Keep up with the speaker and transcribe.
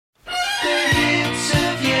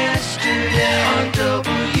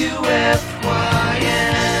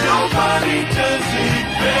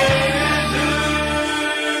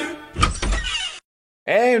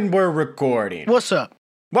And we're recording. What's up?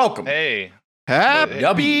 Welcome. Hey. Happy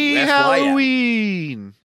WFYM.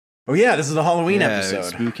 Halloween! Oh yeah, this is the Halloween episode. It's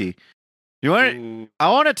spooky. I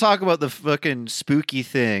want to talk about the fucking spooky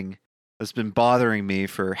thing that's been bothering me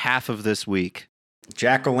for half of this week.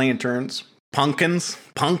 Jack-o'-lanterns. Pumpkins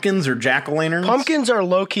or jack-o'-lanterns? Pumpkins are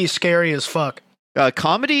low-key scary as fuck.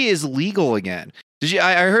 Comedy is legal again. Did you?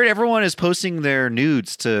 I heard everyone is posting their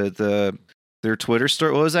nudes to their Twitter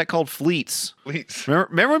story. What was that called? Fleets.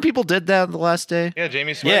 Remember when people did that the last day? Yeah,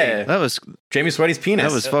 Jamie Sweaty. Yeah, That was Jamie Sweaty's penis.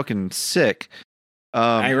 That was fucking sick.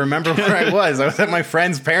 I remember where I was. I was at my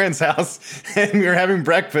friend's parents' house, and we were having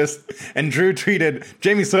breakfast, and Drew tweeted,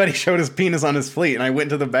 Jamie Sweaty showed his penis on his fleet, and I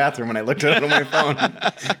went to the bathroom, and I looked at it on my phone,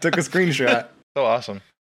 took a screenshot. So awesome.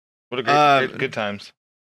 What a great good times.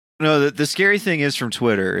 No, the scary thing is from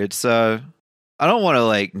Twitter. It's I don't want to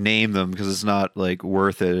like name them because it's not like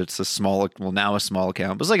worth it. It's a small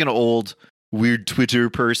account, but it's like an old weird Twitter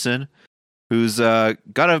person who's got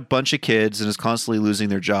a bunch of kids and is constantly losing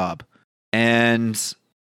their job. And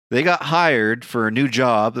they got hired for a new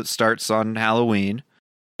job that starts on Halloween,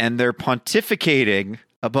 and they're pontificating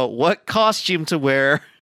about what costume to wear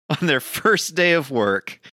on their first day of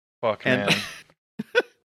work. Fuck, man.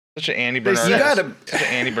 Such an Andy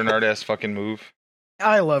Bernard-ass fucking move.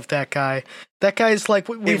 I love that guy. That guy's like,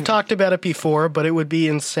 we've talked about it before, but it would be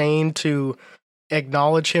insane to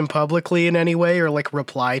acknowledge him publicly in any way or like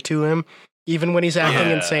reply to him, even when he's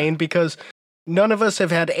acting insane, because none of us have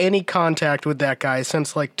had any contact with that guy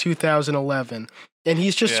since like 2011. And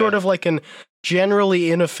he's just sort of like an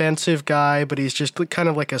generally inoffensive guy, but he's just kind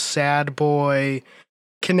of like a sad boy,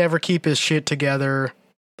 can never keep his shit together.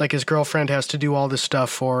 Like his girlfriend has to do all this stuff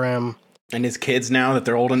for him. And his kids, now that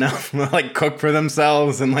they're old enough, like cook for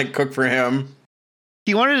themselves and like cook for him.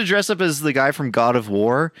 He wanted to dress up as the guy from God of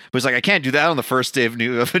War, but he's like, I can't do that on the first day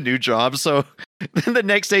of a new job. So then the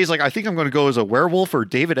next day he's like, I think I'm going to go as a werewolf or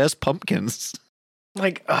David S. Pumpkins.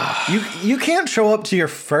 Like, you can't show up to your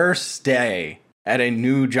first day at a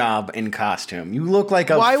new job in costume. You look like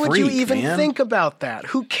a why freak, would you even man. think about that?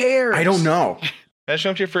 Who cares? I don't know.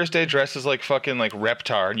 Imagine up to your first day dressed as like fucking like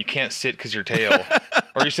Reptar and you can't sit because your tail.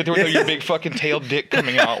 Or you sit there with your big fucking tail dick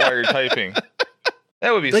coming out while you're typing.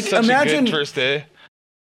 That would be like, such a good first day.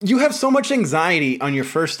 You have so much anxiety on your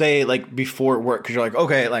first day, like before work, because you're like,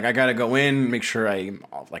 okay, like I gotta go in, make sure I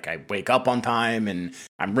wake up on time and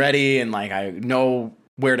I'm ready and like I know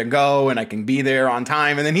where to go and I can be there on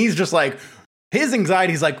time. And then he's just like, his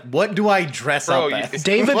anxiety's like, what do I dress up as?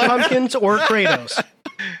 David Pumpkins or Kratos?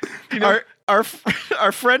 You know, our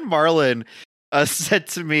friend Marlon said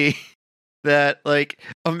to me that, like,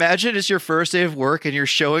 imagine it's your first day of work and you're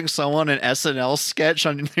showing someone an SNL sketch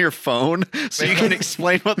on your phone so you can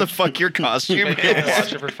explain what the fuck your costume is.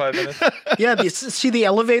 Watch it for 5 minutes. Yeah, see the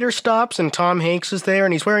elevator stops and Tom Hanks is there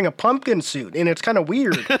and he's wearing a pumpkin suit and it's kind of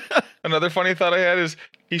weird. Another funny thought I had is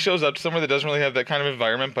he shows up to somewhere that doesn't really have that kind of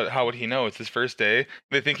environment, but how would he know? It's his first day.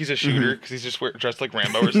 They think he's a shooter because he's just dressed like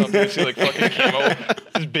Rambo or something. You see like fucking camo,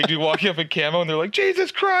 this big dude walking up in camo and they're like,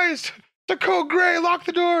 Jesus Christ! The code gray, lock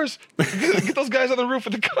the doors. Get those guys on the roof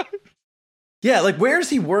with the guns. Yeah, like where is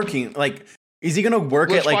he working? Like, is he gonna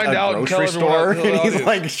work at like a grocery store and he's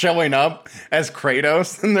like showing up as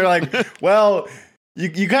Kratos? And they're like, well,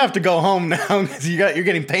 you have to go home now because you're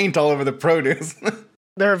getting paint all over the produce.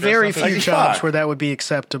 There are very few jobs where that would be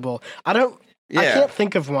acceptable. I can't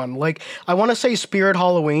think of one. Like, I want to say Spirit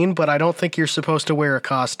Halloween, but I don't think you're supposed to wear a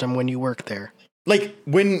costume when you work there. Like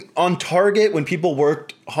when on Target, when people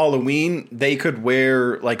worked Halloween, they could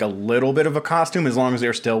wear like a little bit of a costume as long as they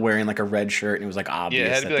were still wearing like a red shirt and it was like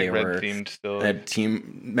obvious that they were a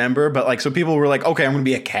team member. But like, so people were like, okay, I'm going to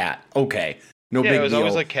be a cat. Okay. No big deal. Yeah, it was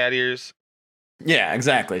always like cat ears. Yeah,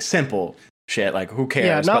 exactly. Simple shit. Like, who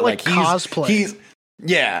cares? Yeah, not like cosplay.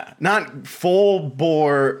 Yeah, not full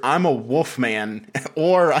bore, I'm a wolf man,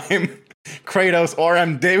 or I'm Kratos, or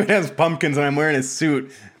I'm David S. Pumpkins and I'm wearing a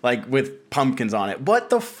suit like with pumpkins on it. What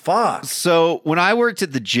the fuck? So when I worked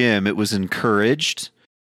at the gym, it was encouraged.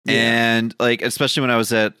 Yeah. And like, especially when I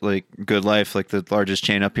was at like Good Life, like the largest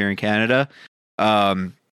chain up here in Canada,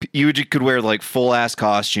 you could wear like full ass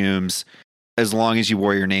costumes as long as you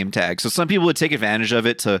wore your name tag. So some people would take advantage of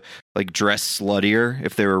it to like dress sluttier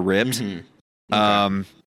if they were ripped. Mm-hmm. Okay.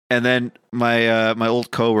 And then my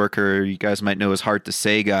old coworker, you guys might know as Hard to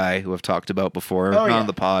Say guy, who I've talked about before, not on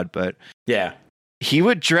the pod, but yeah, he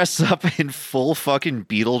would dress up in full fucking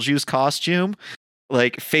Beetlejuice costume,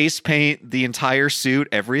 like face paint, the entire suit,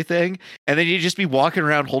 everything, and then he'd just be walking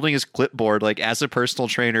around holding his clipboard, like as a personal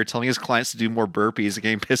trainer, telling his clients to do more burpees and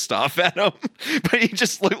getting pissed off at him. But he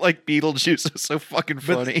just looked like Beetlejuice. It was so fucking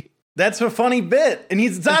funny. That's a funny bit, and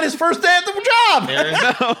it's not his first day at the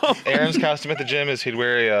job. Aaron's costume at the gym is he'd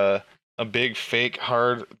wear a big fake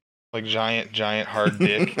hard, like giant hard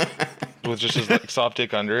dick with just his like soft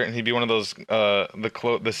dick under it, and he'd be one of those the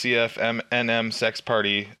CFNM sex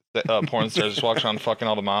party porn stars just walks around fucking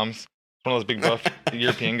all the moms. One of those big buff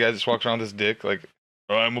European guys just walks around with his dick like,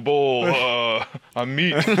 I'm a bull, I'm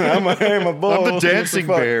meat. I'm a bull. I'm the dancing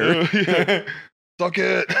bear. Suck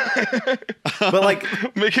it. But like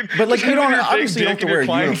you don't obviously you don't have to wear a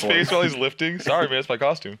uniform. Face while he's lifting. Sorry, man, it's my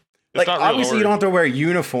costume. It's like not real, obviously you don't have to wear a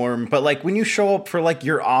uniform, but like when you show up for like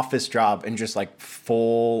your office job and just like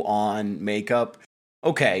full on makeup,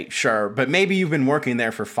 okay, sure, but maybe you've been working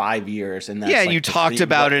there for 5 years, and that's you talked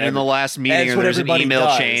about it in the last meeting, or there's an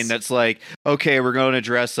email chain that's like, okay, we're going to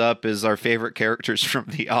dress up as our favorite characters from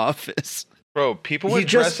The Office. Bro, people would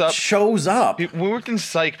dress up. Shows up. When we worked in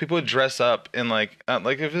Psych, people would dress up in like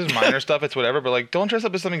if it's minor stuff, it's whatever. But like, don't dress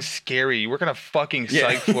up as something scary. You work on a fucking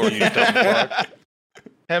Psych floor, you dumb fuck.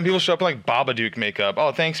 Having people show up in like Babadook makeup.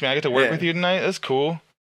 Oh, thanks, man. I get to work with you tonight. That's cool.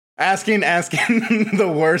 Asking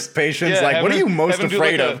the worst patients, like, what are you most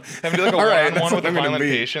afraid of? Having to do like a one-on-one with a violent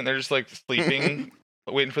patient. They're just like sleeping,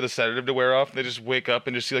 waiting for the sedative to wear off. They just wake up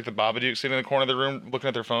and just see like the Babadook sitting in the corner of the room looking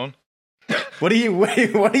at their phone. What do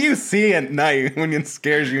you see at night when it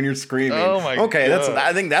scares you and you're screaming? Oh my god. Okay,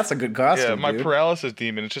 I think that's a good costume. Yeah, my dude. Paralysis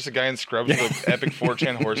demon. It's just a guy in scrubs with an epic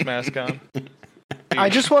 4chan horse mask on. I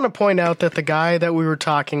just want to point out that the guy that we were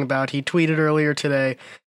talking about, he tweeted earlier today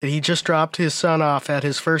that he just dropped his son off at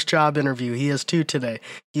his first job interview. He has 2 today.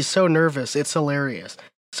 He's so nervous. It's hilarious.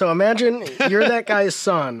 So imagine you're that guy's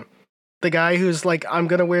son. The guy who's like, I'm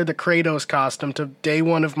going to wear the Kratos costume to day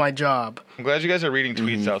 1 of my job. I'm glad you guys are reading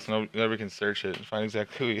tweets out so nobody can search it and find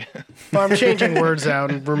exactly who he is. Well, I'm changing words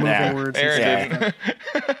out and removing words. Aaron didn't.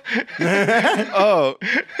 Oh,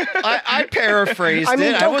 I paraphrased I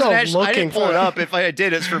mean, it. I didn't pull for it up. If I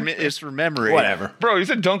did, it's from memory. Whatever. Bro, you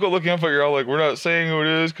said don't go looking up, but you're all like, we're not saying who it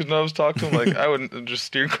is because I was talking to him. Like, I wouldn't just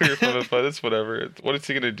steer clear from it, but it's whatever. What is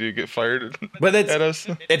he going to do? Get fired but at us?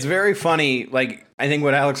 It's very funny. Like, I think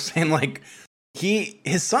what Alex was saying, like,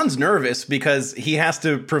 his son's nervous because he has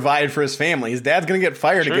to provide for his family. His dad's gonna get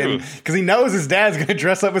fired again because he knows his dad's gonna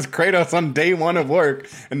dress up as Kratos on day 1 of work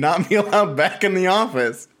and not be allowed back in the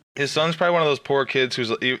office. His son's probably one of those poor kids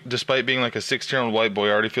who's, despite being like a 16-year-old white boy,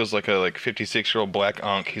 already feels like a 56-year-old black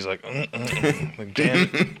unk. He's like, like,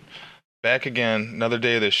 damn, back again, another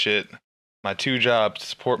day of this shit. My 2 jobs to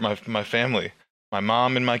support my family. My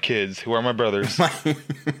mom and my kids, who are my brothers.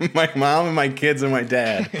 My mom and my kids and my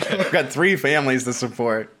dad. I've got 3 families to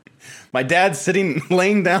support. My dad's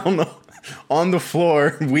laying down on the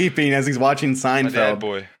floor, weeping as he's watching Seinfeld. My dad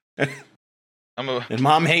boy. And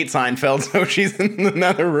mom hates Seinfeld, so she's in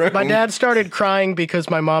another room. My dad started crying because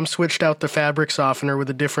my mom switched out the fabric softener with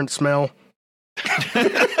a different smell.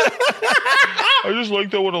 I just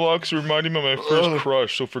like that one a lot because it reminded me of my first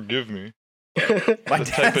crush, so forgive me. My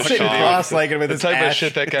dad's sitting cross-legged with his the type of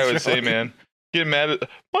shit that guy would say, man. Get mad at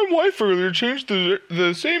my wife earlier changed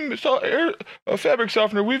the same fabric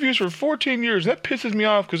softener we've used for 14 years. That pisses me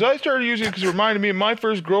off because I started using it because it reminded me of my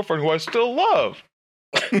first girlfriend who I still love.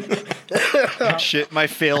 Shit, my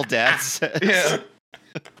failed dad says. Yeah.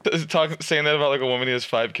 Saying that about like a woman he has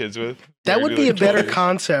 5 kids with. That would be a better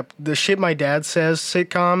concept. The shit my dad says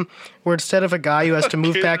sitcom, where instead of a guy who has to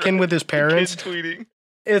move back in with his parents, tweeting.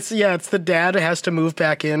 It's the dad who has to move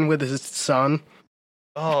back in with his son.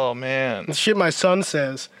 Oh man, the shit my son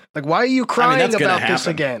says. Like, why are you crying about this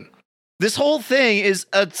again? This whole thing is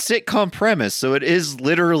a sitcom premise, so it is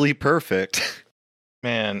literally perfect.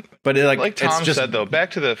 Man, but like Tom said though,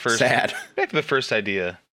 back to the first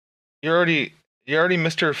idea. You're already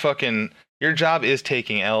Mr. fucking. Your job is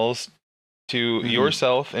taking L's to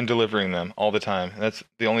yourself and delivering them all the time. That's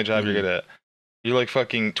the only job you're good at. You're like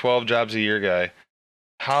fucking 12 jobs a year guy.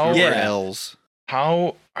 How L's?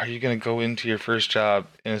 How are you gonna go into your first job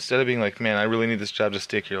and instead of being like, man, I really need this job to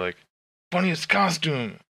stick, you're like, funniest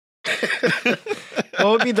costume. What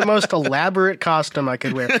would be the most elaborate costume I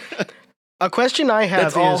could wear? A question I have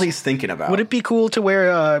that's all he's thinking about. Would it be cool to wear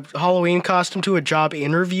a Halloween costume to a job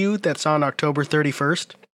interview that's on October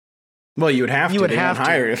 31st? Well, you would have to. You would have to.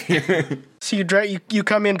 Hire So you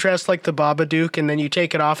come in dressed like the Babadook, and then you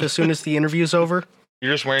take it off as soon as the interview's over?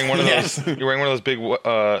 You're just wearing one of those. You're wearing one of those big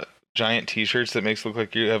giant T-shirts that makes it look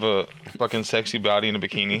like you have a fucking sexy body in a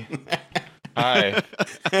bikini. Hi.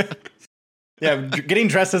 Yeah, getting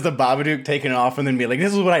dressed as the Babadook, taking it off, and then be like,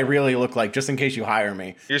 "This is what I really look like," just in case you hire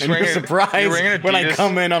me. You're surprised when I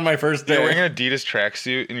come in on my first day. You're wearing an Adidas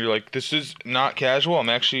tracksuit, and you're like, "This is not casual. I'm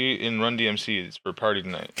actually in Run DMC. It's for a party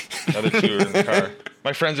tonight." The other 2 are in the car.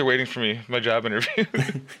 My friends are waiting for me. My job interview.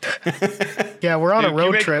 Yeah, we're on a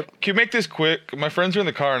road trip. Can you make this quick? My friends are in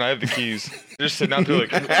the car and I have the keys. They're just sitting out there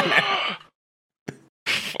like,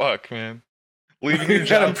 fuck, man. Leaving your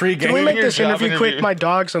job. Can we make this interview quick? My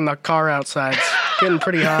dog's in the car outside. It's getting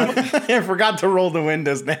pretty hot. I forgot to roll the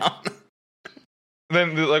windows down.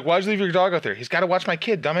 Then they're like, why'd you leave your dog out there? He's got to watch my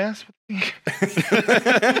kid, dumbass.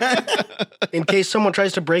 In case someone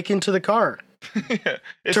tries to break into the car. Yeah.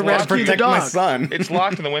 It's To locked. rescue the Protect my dog. son. It's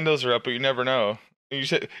locked and the windows are up, but you never know.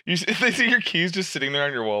 If they see your keys just sitting there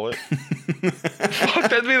on your wallet. Fuck,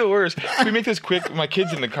 that'd be the worst. We make this quick. My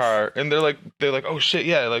kid's in the car, and they're like, oh shit,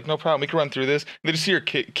 yeah, like no problem. We can run through this. They just see your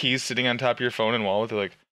keys sitting on top of your phone and wallet. They're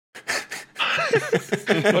like,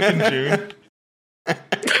 fucking June.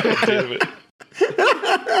 Damn it.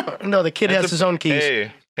 No, the kid has his own keys.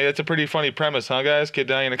 Hey, that's a pretty funny premise, huh, guys? Kid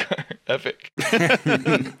dying in a car. Epic.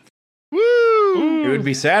 Woo! It would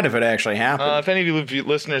be sad if it actually happened. If any of you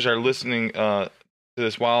listeners are listening to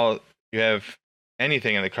this while you have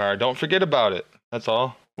anything in the car, don't forget about it. That's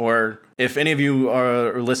all. Or if any of you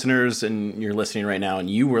are listeners and you're listening right now and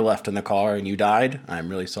you were left in the car and you died, I'm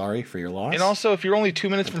really sorry for your loss. And also, if you're only 2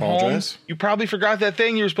 minutes from home, Apologize. you probably forgot that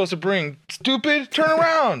thing you were supposed to bring. Stupid, turn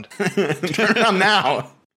around. Turn around now.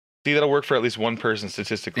 See, that'll work for at least one person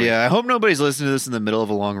statistically. Yeah, I hope nobody's listening to this in the middle of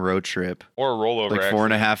a long road trip. Or a rollover. Like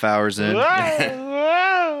 4.5 hours in.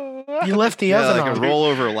 You left the Yeah, oven like a on.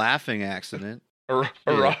 rollover laughing accident. I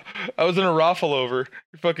was in a raffle over.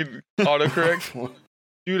 Fucking autocorrect.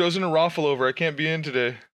 Dude, I was in a raffle over. I can't be in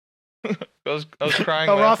today. I was crying.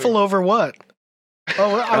 A laughing. raffle over what?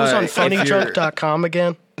 Oh, I was on if you're- funnydrunk.com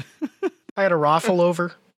again. I had a raffle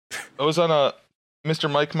over. I was on a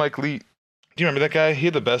Mr. Mike Leet. Do you remember that guy? He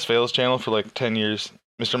had the best fails channel for like 10 years.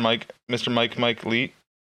 Mr. Mike Leet.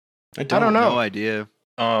 I don't know. No idea.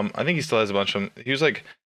 I think he still has a bunch of them.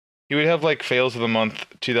 He would have like fails of the month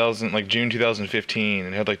 2000, like June 2015,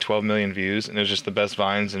 and it had like 12 million views, and it was just the best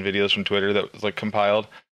vines and videos from Twitter that was like compiled.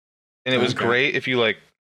 And it was great if you like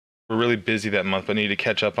were really busy that month but needed to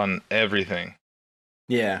catch up on everything.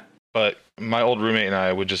 Yeah. But my old roommate and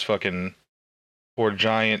I would just fucking pour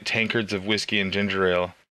giant tankards of whiskey and ginger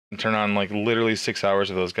ale and turn on like literally 6 hours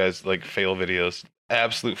of those guys like fail videos.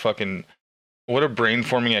 Absolute fucking, what a brain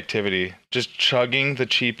forming activity. Just chugging the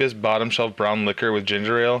cheapest bottom shelf brown liquor with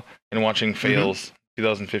ginger ale and watching fails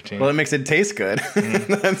 2015. Well, it makes it taste good.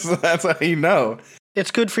 That's how you know.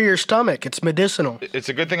 It's good for your stomach. It's medicinal. It's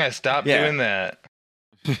a good thing I stopped doing that.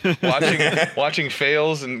 Watching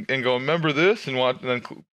fails and go, remember this? And then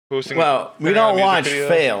posting. Well, we don't watch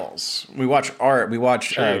fails. We watch art. We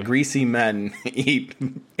watch True. Greasy men eat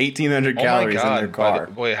 1,800 Oh calories my God. in their car.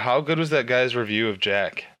 Boy, how good was that guy's review of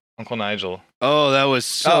Jack? Uncle Nigel. Oh, that was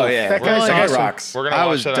so. Oh yeah, That guy's awesome. rocks. We're gonna I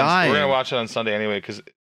watch was that dying. we're gonna watch it on Sunday anyway, because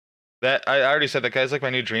that I already said that guy's like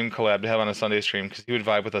my new dream collab to have on a Sunday stream, because he would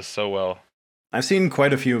vibe with us so well. I've seen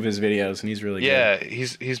quite a few of his videos, and he's really Yeah, good.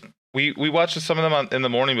 he's we watched some of them in the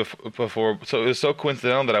morning before, so it was so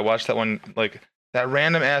coincidental that I watched that one, like that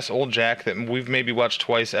random ass old Jack that we've maybe watched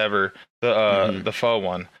twice ever, the pho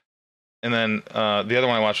one, and then the other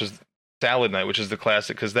one I watched was Salad Night, which is the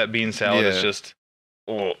classic, because that bean salad is just.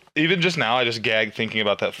 Oh, even just now, I just gag thinking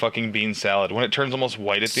about that fucking bean salad when it turns almost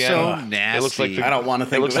white at the end. So nasty. It looks like I don't want to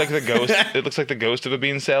think. It looks like the ghost. It looks like the ghost of a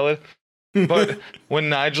bean salad. But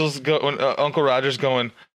when Uncle Roger's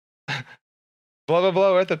going, blah blah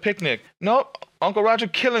blah, we're at the picnic. Nope, Uncle Roger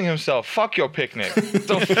killing himself. Fuck your picnic.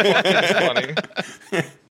 So fucking funny.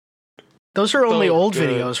 Those are only So old good.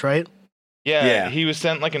 videos, right? Yeah, he was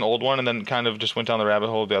sent like an old one and then kind of just went down the rabbit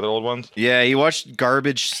hole of the other old ones. Yeah, he watched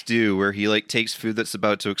Garbage Stew, where he like takes food that's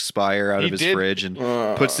about to expire out He of his did. fridge and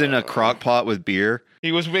puts it in a crock pot with beer.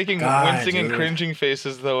 He was making God, wincing and dude. cringing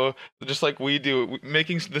faces, though, just like we do,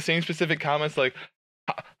 making the same specific comments like,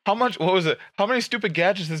 how much, what was it? How many stupid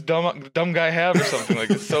gadgets does dumb guy have or something? Like,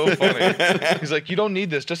 it's so funny. He's like, you don't need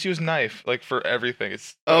this, just use knife, like, for everything.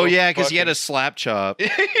 It's Oh so yeah, because he had fucking- a slap chop.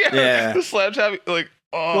 Yeah. The slap chop, like,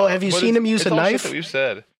 oh. Well, have you but seen it's- him use it's a all shit knife? that we've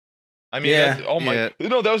said. I mean, Yeah. that's, oh my, Yeah.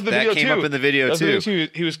 no, that was the That video came too. up in the video That was the too. video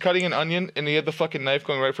too. He was cutting an onion and he had the fucking knife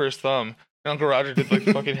going right for his thumb. And Uncle Roger did like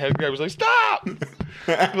fucking head grab. Was like, stop!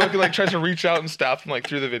 Fucking like tries to reach out and stop him like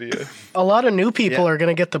through the video. A lot of new people Yeah. are going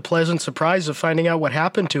to get the pleasant surprise of finding out what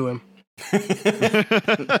happened to him.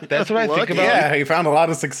 That's what I think about. Yeah, he found a lot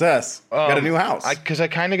of success. Got a new house. Because I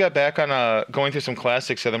kind of got back on going through some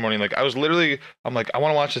classics the other morning. Like I was literally, I'm like, I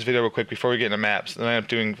want to watch this video real quick before we get into maps. And I ended up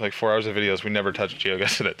doing like 4 hours of videos. We never touched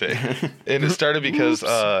GeoGuessr that day. And it started because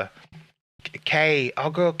our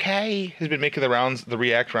girl Kay has been making the rounds, the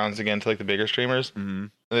react rounds again to like the bigger streamers. Mhm.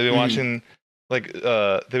 And they've been watching like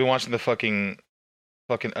they've been watching the fucking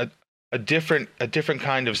a different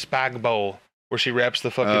kind of spag bowl where she wraps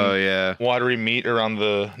the fucking watery meat around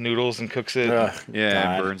the noodles and cooks it.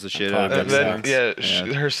 And burns the shit out of it.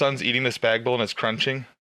 Her son's eating the spag bowl and it's crunching.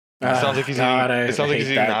 It sounds like he's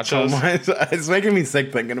eating nachos. So it's making me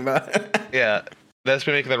sick thinking about it. Yeah, that's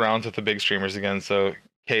been making the rounds with the big streamers again. So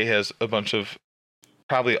Kay has a bunch of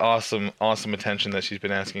probably awesome attention that she's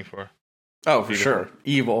been asking for. Oh, for sure.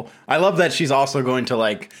 Evil. I love that she's also going to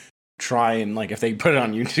like try and like if they put it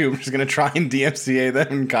on YouTube, she's going to try and DMCA them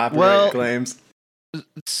and copyright claims.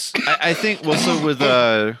 I think so with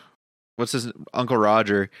what's his Uncle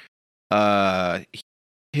Roger,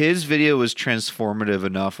 his video was transformative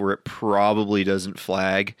enough where it probably doesn't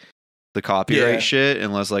flag the copyright shit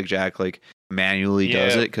unless like Jack like manually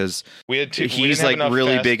does it because he's like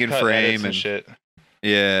really big in frame and shit.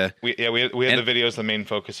 Yeah, we had the video as the main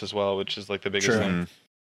focus as well, which is like the biggest thing.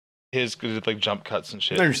 His like jump cuts and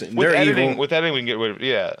shit. With editing, we can get rid of.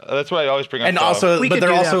 Yeah, that's what I always bring up. And also, but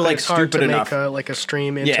they're also like stupid enough. Make a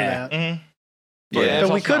stream into that. Mm-hmm.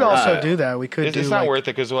 But we could also do that. We could. It's not worth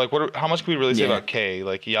it because like, how much can we really say about Kay?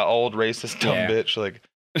 Like, old racist dumb bitch. Like,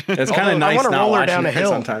 it's kind of nice. I want to roll her down a hill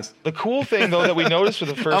sometimes. The cool thing though that we noticed for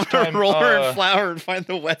the first time, roll her in flour and find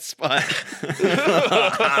the wet spot. No,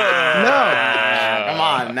 come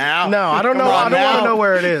on now. No, I don't know. I don't want to know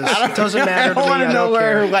where it is. It doesn't matter to me. I want to know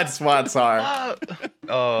where her wet spots are.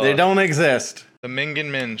 They don't exist. The Ming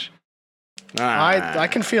and Minge. I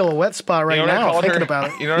can feel a wet spot right now thinking about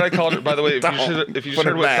it. You know what I called it? By the way, if you just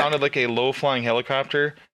heard what sounded like a low-flying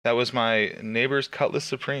helicopter, that was my neighbor's Cutlass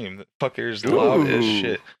Supreme. The fucker's loud as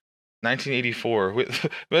shit. 1984.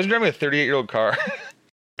 Imagine driving a 38-year-old car.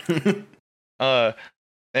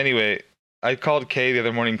 Anyway, I called Kay the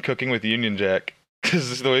other morning cooking with Union Jack because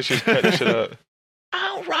this is the way she was cutting shit up.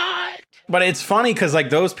 All right. But it's funny because like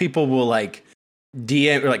those people will like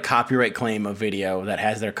DM or like copyright claim a video that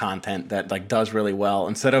has their content that like does really well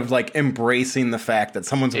instead of like embracing the fact that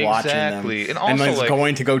someone's watching them and also like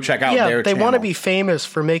going to go check out their they channel. Want to be famous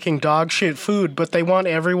for making dog shit food, but they want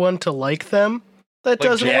everyone to like them. That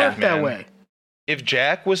doesn't work that way. If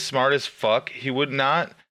Jack was smart as fuck, he wouldn't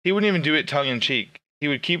even do it tongue in cheek. He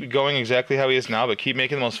would keep going exactly how he is now, but keep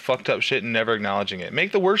making the most fucked up shit and never acknowledging it.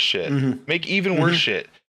 Make the worst shit. Mm-hmm. Make even worse shit.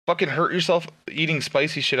 Fucking hurt yourself eating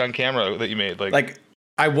spicy shit on camera that you made. Like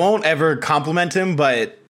I won't ever compliment him,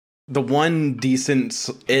 but the one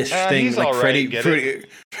decent-ish thing, like Freddie.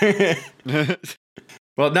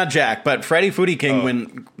 Well, not Jack, but Freddie Foodie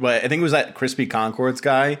King. I think it was that Crispy Concords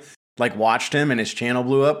guy. Like watched him and his channel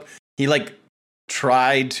blew up. He like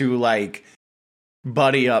tried to like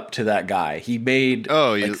buddy up to that guy. He made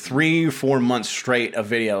like 3-4 months straight of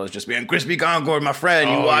videos just being Crispy Concord, my friend.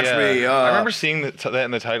 You watch me. I remember seeing that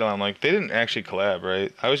in the title. I'm like, they didn't actually collab,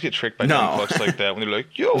 right? I always get tricked by dumb fucks like that when they're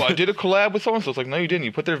like, yo, I did a collab with someone. So it's like, no, you didn't.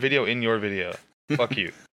 You put their video in your video. Fuck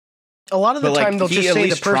you. A lot of the time, they'll just say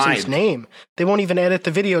the person's name. They won't even edit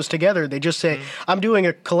the videos together. They just say, I'm doing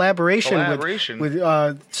a collaboration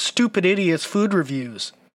with Stupid Idiots Food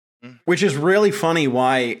Reviews. Which is really funny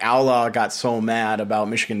why Outlaw got so mad about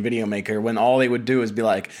Michigan Video Maker when all they would do is be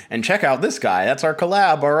like, and check out this guy. That's our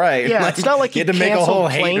collab, all right. Yeah, like, it's not like he had to make a whole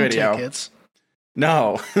plane video. Tickets.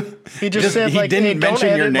 No. He just said, like, hey, don't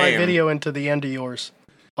edit my video into the end of yours.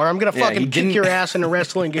 Or I'm going to fucking kick your ass in a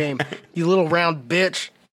wrestling game, you little round bitch.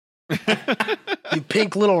 You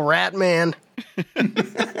pink little rat man.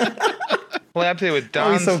 Collab today with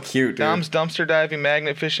Dom's, so cute, Dom's dumpster diving,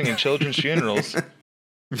 magnet fishing, and children's funerals.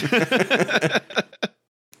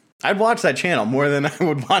 I'd watch that channel more than I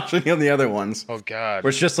would watch any of the other ones. Oh God, where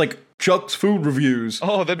it's just like Chuck's food reviews.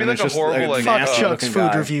 Oh, that'd be like a horrible like fuck Chuck's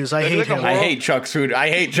food reviews. I hate him. I hate Chuck's food. I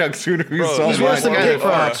hate Chuck's food reviews so much. He's worse than Dick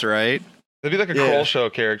Rocks, right? That'd be like a Kroll Show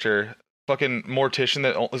character. Fucking mortician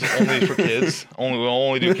that is only for kids. We'll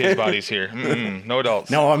only do kids' bodies here. No adults.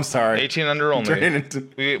 No, I'm sorry. 18 under only.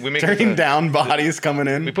 We make turning down bodies coming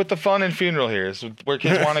in. We put the fun in funeral here. It's where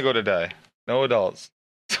kids want to go to die. No adults.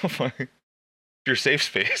 So funny. Your safe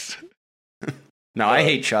space. No, I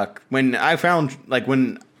hate Chuck. When I found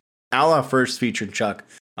when Outlaw first featured Chuck,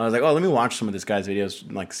 I was like, oh, let me watch some of this guy's videos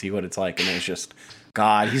and like see what it's like. And it's just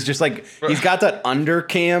God, he's just like he's got that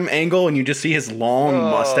undercam angle, and you just see his long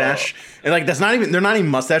mustache. And like they're not even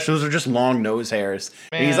mustache; those are just long nose hairs.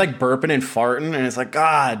 And he's like burping and farting, and it's like,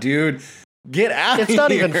 God, dude, get out! It's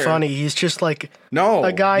not even funny. He's just like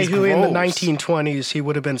a guy who in the 1920s he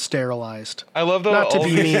would have been sterilized. I love the not to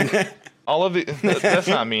be mean. All of the that's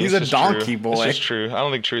not mean. He's a donkey boy. It's just true. I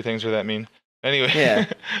don't think true things are that mean. Anyway, yeah.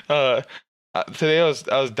 Today I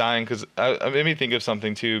was dying because it made me think of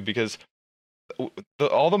something too, because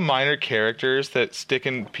all the minor characters that stick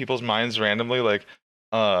in people's minds randomly, like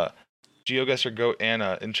GeoGuessr Goat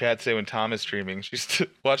Anna in chat today when Tom is streaming. She's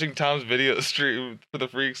watching Tom's video stream for the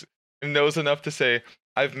freaks and knows enough to say,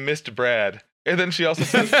 "I've missed Brad." And then she also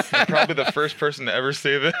says, "I'm probably the first person to ever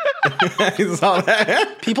say that." I saw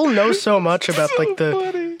that. People know so much about So like the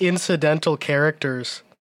funny. incidental characters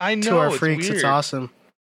I know to our it's freaks. It's weird. awesome.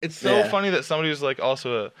 It's so Yeah. funny that somebody who's like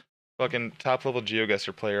also a fucking top level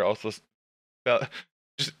GeoGuessr player also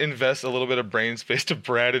just invests a little bit of brain space to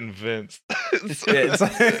Brad and Vince.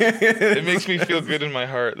 It makes me feel good in my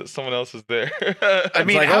heart that someone else is there. I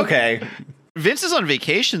mean, like, how- okay. Vince is on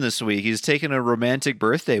vacation this week. He's taking a romantic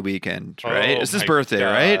birthday weekend, right? Oh it's his my birthday,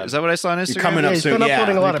 right? God. Is that what I saw on Instagram? coming up Yeah, he's soon, been yeah.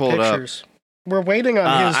 uploading a lot of Let me pull it up. pictures. We're waiting on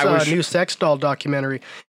I wish- his new sex doll documentary.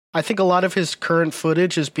 I think a lot of his current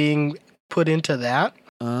footage is being put into that,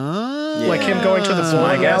 like him going to the I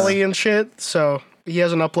bowling guess. alley and shit. So he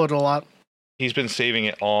hasn't uploaded a lot. He's been saving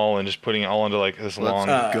it all and just putting it all into like this long.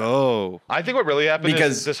 Go. I think what really happened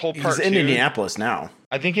Because is this whole part he's in two, Indianapolis now.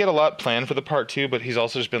 I think he had a lot planned for the part 2, but he's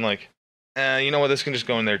also just been like, you know what? This can just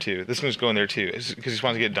go in there too. This can just go in there too, because he just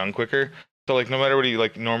wants to get done quicker. So like, no matter what he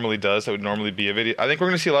like normally does, that would normally be a video. I think we're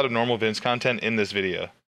gonna see a lot of normal Vince content in this video,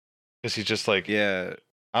 because he's just like, Yeah.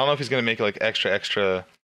 I don't know if he's gonna make it like extra.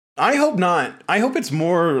 I hope not. I hope it's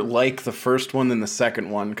more like the first one than the second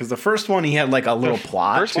one, because the first one he had like a little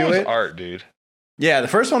plot First to one was it. art, dude. Yeah, the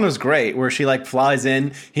first one was great, where she like flies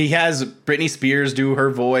in. He has Britney Spears do her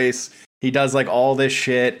voice. He does like all this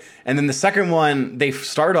shit, and then the second one they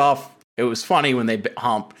start off. It was funny when they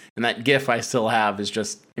hump, and that GIF I still have is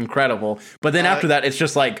just incredible. But then after that, it's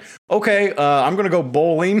just like, okay, I'm gonna go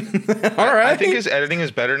bowling. All right. I think his editing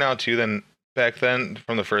is better now too than back then,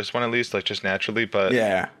 from the first one at least, like just naturally. But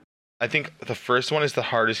yeah, I think the first one is the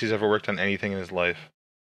hardest he's ever worked on anything in his life.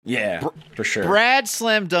 yeah, for sure. Brad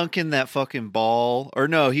slam dunking that fucking ball, or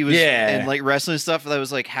no, he was Yeah. and like wrestling stuff that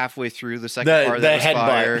was like halfway through the second The- part. the That was headbutt.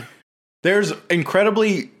 fire. There's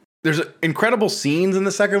incredible scenes in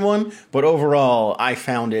the second one, but overall, I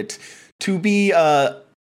found it to be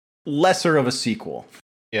lesser of a sequel.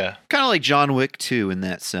 Yeah. Kind of like John Wick 2 in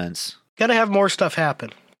that sense. Gotta have more stuff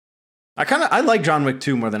happen. I like John Wick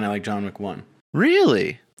 2 more than I like John Wick 1.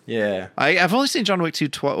 Really? Yeah. I've only seen John Wick 2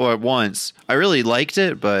 once. I really liked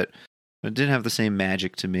it, but it didn't have the same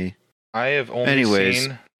magic to me. I have only Anyways.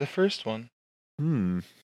 seen the first one. Hmm.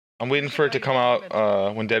 I'm waiting for it to come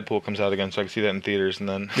out when Deadpool comes out again, so I can see that in theaters, and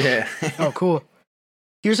then Yeah. Oh, cool.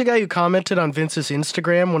 Here's a guy who commented on Vince's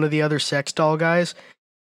Instagram, one of the other sex doll guys.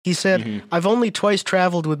 He said, Mhm. I've only twice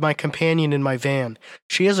traveled with my companion in my van.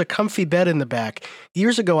 She has a comfy bed in the back.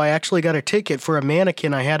 Years ago, I actually got a ticket for a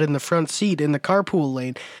mannequin I had in the front seat in the carpool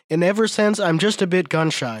lane, and ever since, I'm just a bit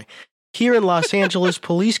gun-shy. Here in Los Angeles,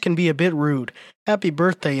 police can be a bit rude. Happy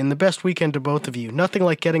birthday and the best weekend to both of you. Nothing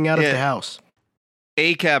like getting out of Yeah. the house.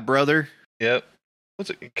 ACAB, brother. yep. What's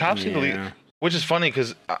it? Cops can believe, Yeah. which is funny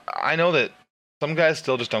because I know that some guys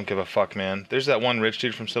still just don't give a fuck, man. There's that one rich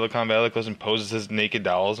dude from Silicon Valley that goes and poses his naked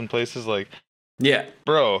dolls in places. Like, Yeah.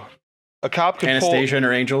 bro, a cop could Anastasia and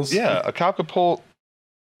her angels. pull, yeah, a cop could pull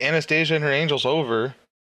Anastasia and her angels over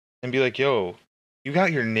and be like, "Yo, you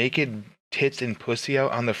got your naked tits and pussy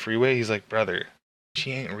out on the freeway?" He's like, "Brother,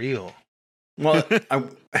 she ain't real." Well,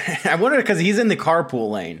 I wonder because he's in the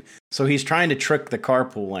carpool lane, so he's trying to trick the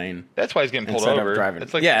carpool lane. That's why he's getting pulled Instead of over. driving.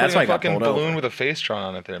 It's like Yeah, that's putting why a he got fucking pulled balloon over. with a face drawn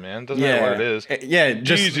on it there, man. Doesn't matter what it is. Yeah,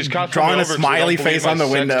 just Jeez, these cops drawing pulled me a over 'cause they smiley don't believe face my on the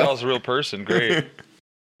sex window. doll's a real person. Great.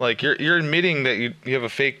 Like you're admitting that you have a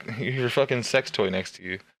fake your fucking sex toy next to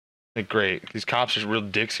you. Like great. These cops are real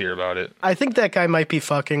dicks here about it. I think that guy might be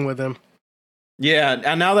fucking with him. Yeah,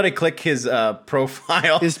 and now that I click his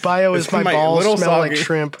profile, His bio It's is my my balls little smell like soggy.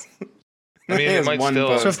 shrimp. I mean, it There's might one still.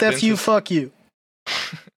 post. So if that's you, Vince's- fuck you.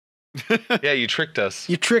 yeah, you tricked us.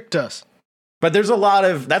 You tricked us. but there's a lot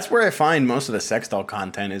of that's where I find most of the sex doll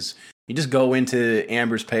content is. You just go into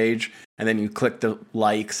Amber's page and then you click the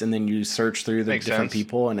likes and then you search through the Makes different sense.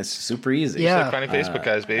 people and it's super easy. Yeah. It's like finding Facebook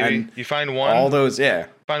guys, baby. and You find one, All those, yeah.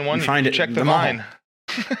 find one, you find you it- check the them all. vine.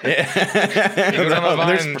 Yeah. You go down the No,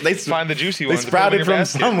 vine, they find the juicy they ones. and put them in sprouted your from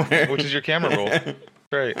basket, somewhere. which is your camera roll.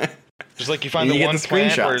 Right. Just like you find And the you get one the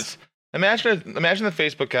plant where screenshots. it's imagine the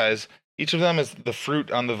Facebook guys. Each of them is the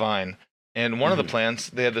fruit on the vine, and one of the plants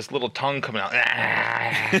they have this little tongue coming out.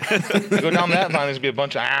 You go down that vine, there's gonna be a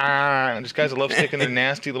bunch of and just guys that love sticking their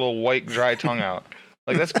nasty little white dry tongue out.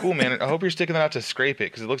 Like that's cool, man. I hope you're sticking that out to scrape it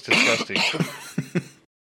because it looks disgusting.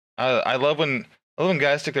 I love when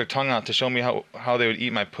guys stick their tongue out to show me how they would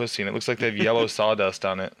eat my pussy, and it looks like they have yellow sawdust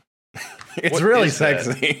on it. It's What really is that?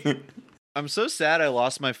 sexy. I'm so sad I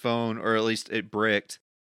lost my phone, or at least it bricked.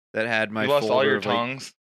 That had my You lost all folder your of, like,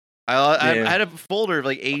 tongues. I Yeah. had a folder of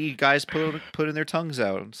like 80 guys putting their tongues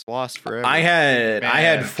out. It's lost forever. I had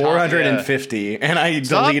Man, 450, and I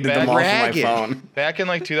Stop deleted them all from my bragging. phone. Back in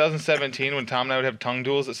like 2017, when Tom and I would have tongue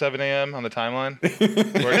duels at 7 a.m. on the timeline,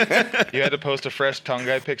 where you had to post a fresh tongue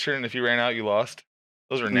guy picture, and if you ran out, you lost.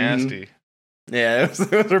 Those were nasty. Yeah,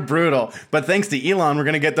 those were brutal. But thanks to Elon, we're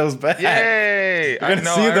gonna get those back. Yay! We're gonna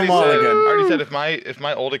see them all said, again. I already said if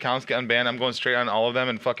my old accounts get unbanned, I'm going straight on all of them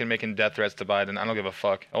and fucking making death threats to Biden. I don't give a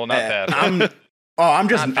fuck. Well, not that. I'm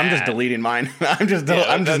just Not I'm just bad. deleting mine. I'm just Yeah,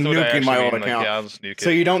 I'm just that's what I nuking my actually old mean, like, account. yeah, I'll just nuke So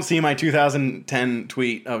it. you don't see my 2010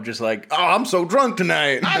 tweet of just like, oh, I'm so drunk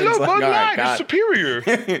tonight. I It's know like, Bud all Light right, is superior.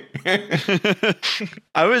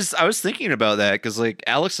 I was thinking about that because like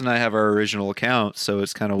Alex and I have our original account, so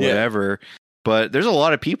it's kind of Yeah. whatever. But there's a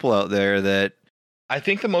lot of people out there that I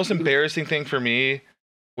think the most embarrassing thing for me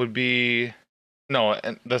would be no,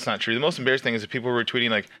 and that's not true. The most embarrassing thing is if people were tweeting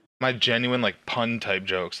like my genuine like pun type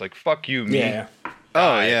jokes, like "fuck you, me." Yeah.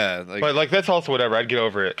 oh yeah, like But like that's also whatever. I'd get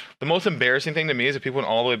over it. The most embarrassing thing to me is if people went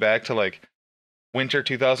all the way back to like winter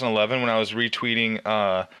 2011 when I was retweeting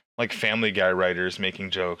like Family Guy writers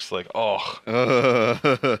making jokes. Like,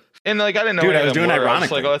 and like I didn't know Dude, any I of was them doing were. I was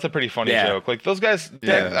just ironically. like, oh, that's a pretty funny Yeah. joke. Like those guys.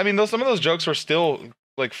 Yeah. I mean, some of those jokes were still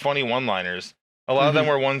like funny one-liners. A lot of them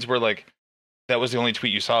were ones where like that was the only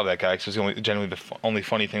tweet you saw of that guy because it was generally the only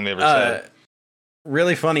funny thing they ever said.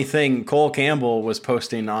 Really funny thing, Cole Campbell was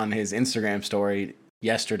posting on his Instagram story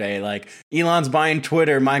yesterday, like, Elon's buying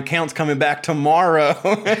Twitter, my account's coming back tomorrow.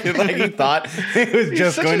 Like he thought it was He's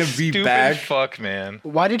just such going a to be stupid back. Fuck, man.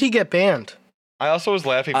 Why did he get banned? I also was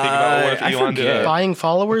laughing thinking about what if I Elon did forget. Buying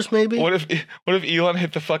followers, maybe? what if Elon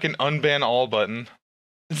hit the fucking unban all button?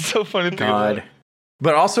 It's so funny to think God. about.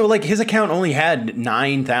 But also, like, his account only had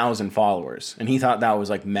 9,000 followers, and he thought that was,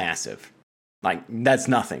 like, massive. Like, that's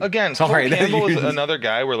nothing. Again, Sorry, Cole Campbell is you- another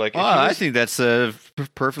guy where like if oh, he I was- think that's a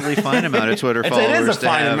perfectly fine amount of Twitter followers. It is a to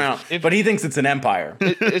fine have. amount, If- but he thinks it's an empire.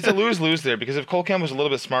 it's a lose-lose there because if Cole Campbell was a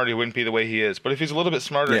little bit smarter, he wouldn't be the way he is. But if he's a little bit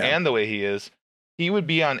smarter Yeah. and the way he is, he would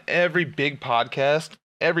be on every big podcast,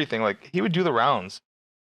 everything. Like he would do the rounds.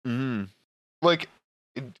 Mhm. Like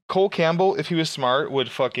Cole Campbell, if he was smart,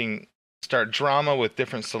 would fucking start drama with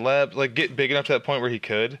different celebs, like get big enough to that point where he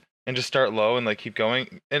could, and just start low and like keep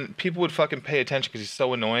going, and people would fucking pay attention because he's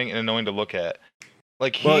so annoying and annoying to look at.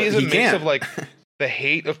 Like he Well, is a he mix can't. of like the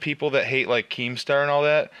hate of people that hate like Keemstar and all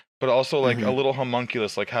that, but also like Mhm. a little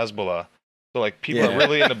homunculus like Hezbollah. So like people Yeah. are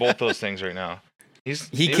really into both those things right now. He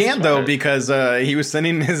he's can't, though, smart. because he was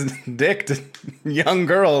sending his dick to young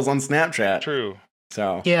girls on Snapchat. True.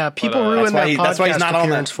 So, Yeah, people But, ruin that's why that that's why he's podcast not on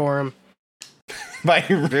appearance that. for him. By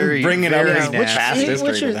Very, bringing very up his nasty. past history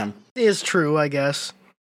Which to is- them. Is true, I guess.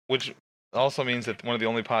 Which also means that one of the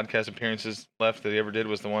only podcast appearances left that he ever did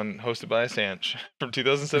was the one hosted by Sanch from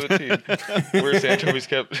 2017, where Sanch always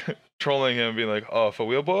kept trolling him and being like, "Oh, for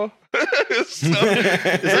real, boy?" Is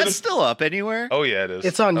that still up anywhere? Oh yeah, it is.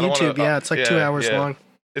 It's on I don't YouTube, wanna- yeah. It's like yeah, 2 hours yeah. long.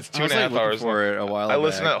 It's I two was and a half looking hours long. for it a while I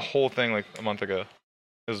listened to back. that whole thing like a month ago.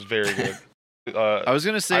 It was very good. I was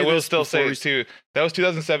gonna say. I will this still before say we- too. That was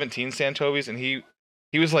 2017 Sanchovi's, and he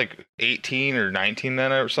was like 18 or 19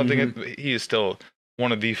 then or something. Mm-hmm. He is still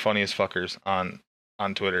one of the funniest fuckers on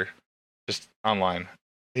Twitter, just online.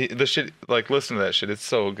 The shit, like listen to that shit. It's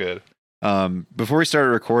so good. Before we started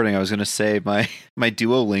recording, I was gonna say my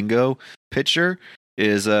Duolingo picture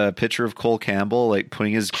is a picture of Cole Campbell like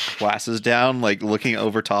putting his glasses down, like looking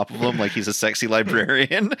over top of him like he's a sexy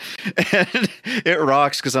librarian, and it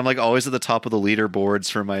rocks because I'm like always at the top of the leaderboards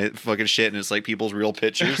for my fucking shit, and it's like people's real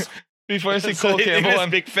pictures. Be funny to see So Cole they think Campbell this on.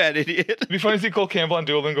 big fat idiot. Be funny to see Cole Campbell on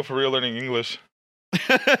Duolingo for real learning English.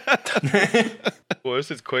 Boy,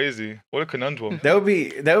 this is crazy. What a conundrum. That would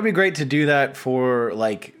be great to do that for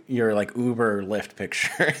like your like Uber Lyft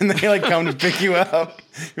picture, and they like come to pick you up.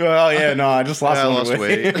 You're like, oh yeah, no, I just lost, I a lost little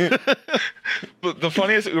weight. But the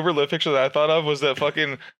funniest Uber Lyft picture that I thought of was that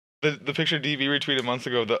fucking the picture DV retweeted months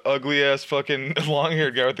ago. The ugly ass fucking long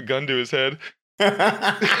haired guy with the gun to his head.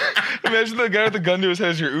 Imagine the guy with the gun to his head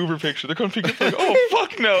as your Uber picture. They're going to pick you up like, oh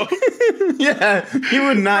fuck no. Yeah, he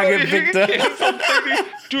would not Bro, get you picked get up. canceled, baby.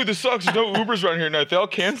 Dude, this sucks. There's no Ubers around here tonight. They all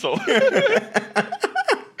cancel.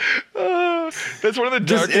 That's one of the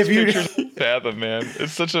Just darkest if you- pictures I can fathom, man.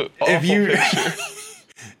 It's such an awful If you picture.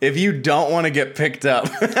 if you don't want to get picked up.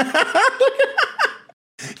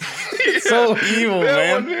 So evil,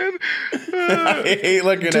 That man. one, I hate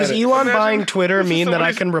looking Does at it. Elon Imagine buying Twitter this is mean that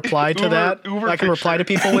I somebody's can reply to Uber- that? Uber I can reply to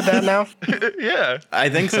picture. people with that now? Yeah, I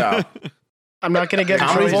think so. I'm not going to get in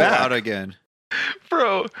Comedy's trouble. back. Out again.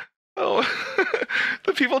 bro. Oh,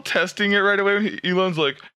 the people testing it right away when Elon's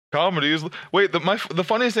like, comedy is. Wait, the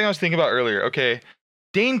funniest thing I was thinking about earlier. Okay,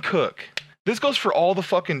 Dane Cook. this goes for all the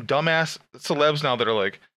fucking dumbass celebs now that are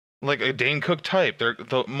like a Dane Cook type. They're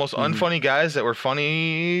the most unfunny guys that were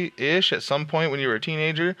funny-ish at some point when you were a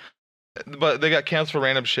teenager, but they got canceled for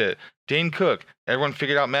random shit. Dane Cook, everyone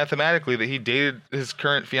figured out mathematically that he dated his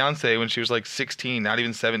current fiance when she was like 16, not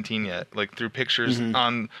even 17 yet, like through pictures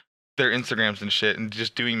on their Instagrams and shit, and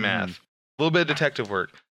just doing math. A little bit of detective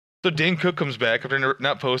work. So Dane Cook comes back after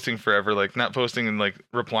not posting forever, like not posting and like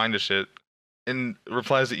replying to shit, and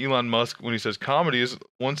replies to Elon Musk when he says comedy is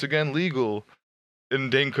once again legal.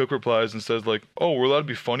 And Dane Cook replies and says like, "Oh, we're allowed to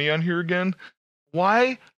be funny on here again."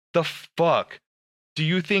 Why the fuck do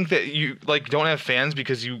you think that you like don't have fans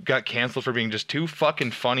because you got canceled for being just too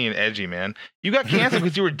fucking funny and edgy, man? You got canceled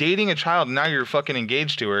because you were dating a child and now you're fucking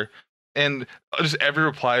engaged to her. And just every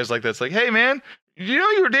reply is like that's like, "Hey man, you know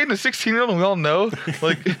you were dating a 16-year-old and we all know?"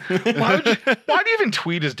 Like, why do you even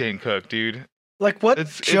tweet as Dane Cook, dude? Like, what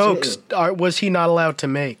jokes was he not allowed to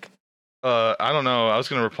make? I don't know. I was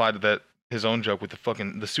gonna reply to that his own joke with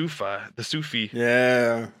the Sufi.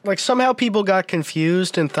 Yeah. Like, somehow people got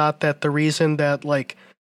confused and thought that the reason that, like,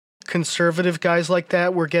 conservative guys like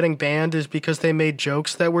that were getting banned is because they made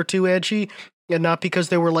jokes that were too edgy, and not because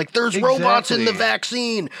they were like, there's robots in the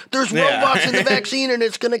vaccine! There's robots in the vaccine and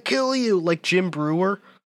it's gonna kill you! Like Jim Brewer.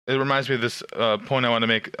 It reminds me of this point I want to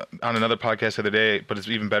make on another podcast the other day, but it's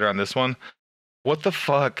even better on this one. What the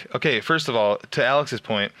fuck? Okay, first of all, to Alex's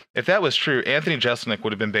point, if that was true, Anthony Jeselnik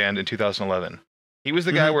would have been banned in 2011. He was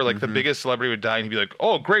the guy where like the biggest celebrity would die and he'd be like,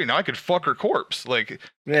 "Oh, great, now I could fuck her corpse." Like,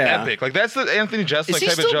 epic. Like that's the Anthony Jeselnik type of joke.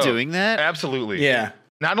 Is he still doing that? Absolutely. Yeah.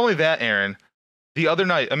 Not only that, Aaron, the other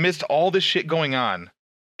night, amidst all this shit going on,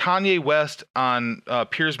 Kanye West on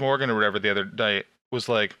Piers Morgan or whatever the other night was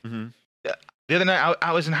like, the other night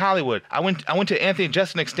I was in Hollywood. I went to Anthony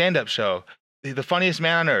Jeselnik's stand-up show, the funniest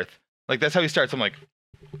man on earth. Like, that's how he starts. I'm like,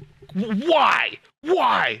 why?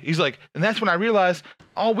 He's like, and that's when I realized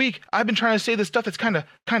all week I've been trying to say this stuff that's kind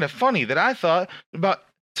of funny that I thought about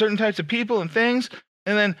certain types of people and things.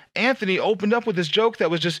 And then Anthony opened up with this joke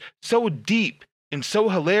that was just so deep and so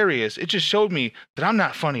hilarious. It just showed me that I'm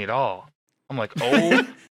not funny at all. I'm like, oh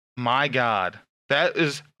my God. That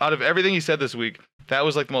is, out of everything he said this week, that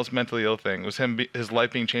was like the most mentally ill thing, was his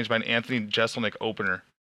life being changed by an Anthony Jeselnik opener.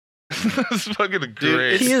 That's fucking great.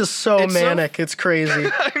 Dude, he is so manic. It's crazy.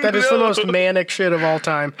 That is the most manic shit of all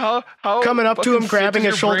time. How coming up to him, grabbing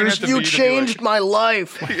his shoulders. You changed my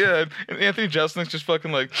life. Yeah, and Anthony Jeselnik's just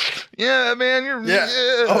fucking like, yeah, man, you're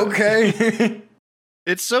okay.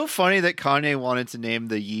 It's so funny that Kanye wanted to name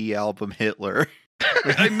the Yee album Hitler.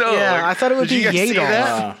 I know. Yeah, like, I thought it would be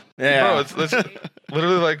Yadol. Yeah, bro, it's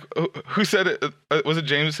literally like, who said it? Was it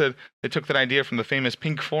James who said they took that idea from the famous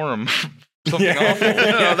Pink Forum? Something awful.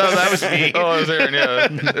 No, that was me. Oh, it was Aaron. Yeah,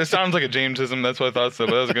 it sounds like a Jamesism. That's why I thought so.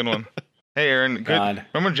 But that was a good one. Hey, Aaron. Good. God.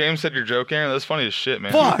 Remember when James said your joke, Aaron? That was funny as shit,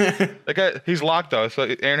 man. Fuck. That guy, he's locked though,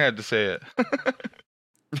 so Aaron had to say it.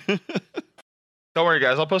 Don't worry,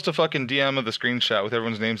 guys. I'll post a fucking DM of the screenshot with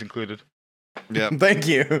everyone's names included. Yeah. Thank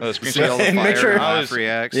you. Screenshot all the And fire. make sure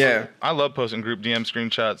reacts. Yeah. I love posting group DM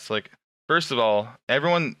screenshots. Like, first of all,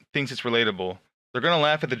 everyone thinks it's relatable. They're gonna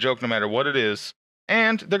laugh at the joke no matter what it is.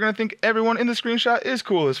 And they're going to think everyone in the screenshot is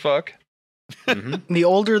cool as fuck. The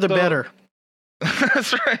older, the better.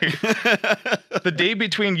 That's right. The day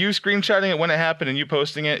between you screenshotting it when it happened and you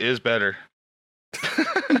posting it is better.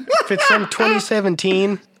 If it's from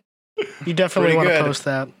 2017, you definitely want to post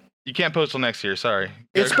that. You can't post till next year, sorry.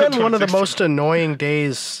 It's been one of the most annoying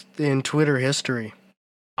days in Twitter history.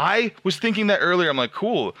 I was thinking that earlier. I'm like,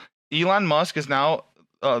 cool. Elon Musk is now,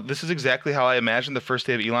 this is exactly how I imagined the first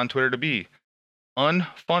day of Elon Twitter to be.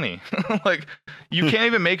 Unfunny. Like, you can't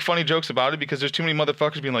even make funny jokes about it because there's too many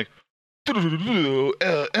motherfuckers being like,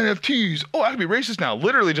 NFTs. Oh, I can be racist now.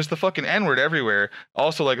 Literally just the fucking N-word everywhere.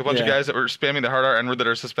 Also, like a bunch of guys that were spamming the hard R N-word that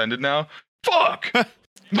are suspended now. Fuck!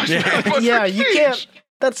 Yeah, you can't.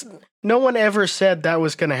 That's no one ever said that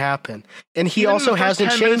was going to happen, and he also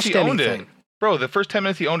hasn't changed anything. Bro, the first 10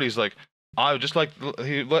 minutes he owned it, he's like, I just like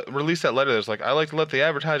released that letter that's like, I like to let the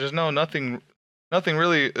advertisers know nothing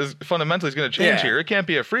really is fundamentally going to change here. It can't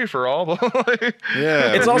be a free for all.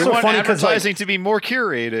 It's also funny because advertising to be more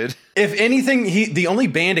curated. If anything, the only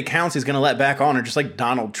banned accounts he's going to let back on are just like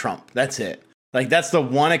Donald Trump. That's it. Like, that's the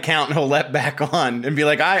one account he'll let back on and be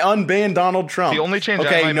like, I unbanned Donald Trump. The only change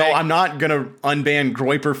I'm not going to unban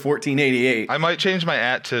Groiper1488. I might change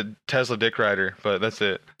my @ to Tesla Dick Rider, but that's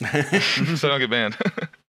it. So I don't get banned.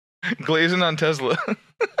 Glazing on Tesla.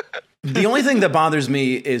 The only thing that bothers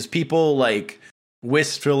me is people like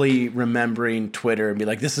wistfully remembering Twitter and be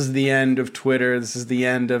like, this is the end of Twitter. This is the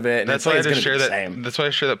end of it. And that's why I just share that. That's why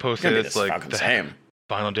I share that post. It's like the same.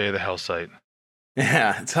 Final day of the hell site.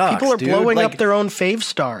 Yeah, it sucks. People are dude. blowing Like, up their own fave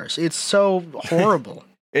stars. It's so horrible.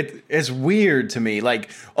 It's weird to me. Like,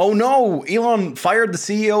 oh no, Elon fired the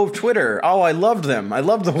CEO of Twitter. Oh, I loved them. I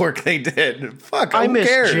loved the work they did. Fuck, I who miss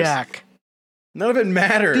cares? Jack. None of it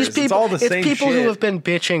matters. These people, it's all the same people shit. who have been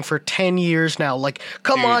bitching for 10 years now. Like,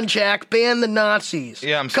 come Dude. on, Jack, ban the Nazis.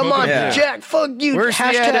 Yeah, I'm come smoking on, a- Yeah. Jack, fuck you. Where's the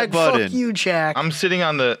edit Hashtag button? fuck you, Jack. I'm sitting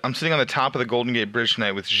on the top of the Golden Gate Bridge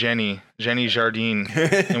tonight with Jenny Jardine,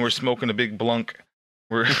 and we're smoking a big blunk.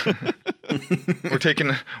 We're we're taking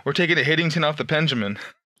a Hiddington off the Benjamin.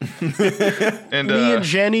 And Me and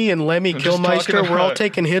Jenny and Lemmy I'm just Kilmeister, talking we're all about-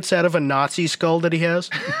 taking hits out of a Nazi skull that he has.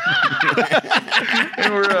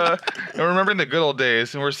 and we're remembering the good old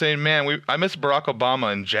days, and we're saying, man, I miss Barack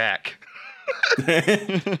Obama and Jack.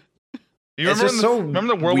 You It's remember, just so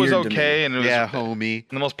remember the world was weird to okay, me. and it was Yeah, homie.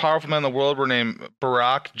 the most powerful men in the world were named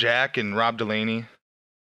Barack, Jack, and Rob Delaney.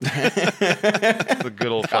 The good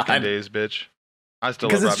old fucking God. days, bitch. I still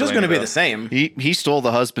Because love it's Rob just going to Delaney, be though. the same. He stole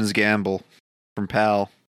the husband's gamble from Pal.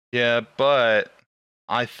 Yeah, but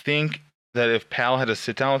I think that if Pal had a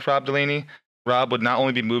sit down with Rob Delaney, Rob would not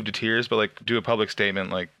only be moved to tears, but like do a public statement,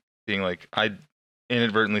 like being like, "I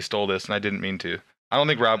inadvertently stole this, and I didn't mean to." I don't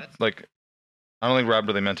think Rob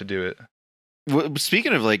really meant to do it.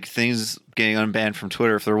 Speaking of like things getting unbanned from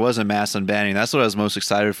Twitter, if there was a mass unbanning, that's what I was most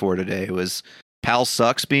excited for today. Was Pal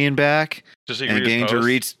Sucks being back Just so you can and read his getting to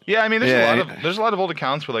posts. read. Yeah, I mean, Yeah. there's a lot of old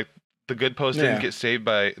accounts where like the good post Yeah. didn't get saved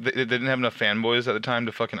by they didn't have enough fanboys at the time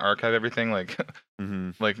to fucking archive everything, like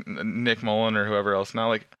Mhm. like Nick Mullen or whoever else. Now,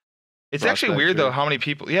 like, it's Ross actually weird Becker. though how many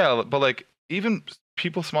people. Yeah, but like even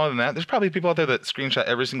people smaller than that, there's probably people out there that screenshot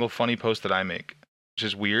every single funny post that I make, which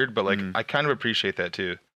is weird. But like, Mhm. I kind of appreciate that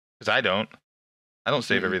too, because I don't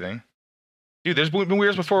save Mhm. everything. Dude, there's been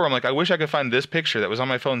years before where I'm like, I wish I could find this picture that was on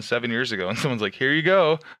my phone 7 years ago, and someone's like, "Here you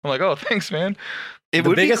go." I'm like, "Oh, thanks, man." It The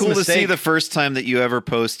would be biggest cool to see mistake- the first time that you ever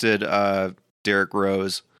posted Derek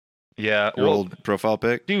Rose, Yeah, your well, old profile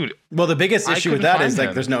pic. dude, Well, the biggest I issue with couldn't that is find like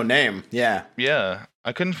him. there's no name. Yeah. yeah,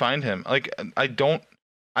 I couldn't find him. Like,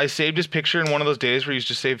 I saved his picture in one of those days where you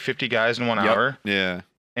just saved 50 guys in 1 Yep. hour, Yeah.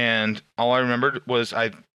 and all I remembered was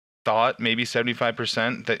I thought maybe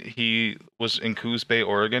 75% that he was in Coos Bay,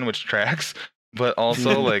 Oregon, which tracks, but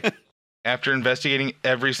also like after investigating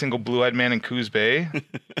every single blue-eyed man in Coos Bay,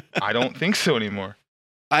 I don't think so anymore.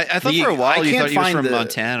 I thought for a I while you can't thought he was find from the-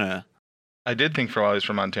 Montana. I did think for a while he was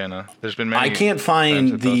from Montana. There's been many. I can't times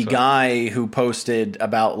find I the thought so. guy who posted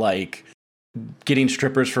about like getting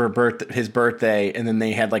strippers for his birthday, and then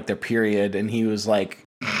they had like their period, and he was like,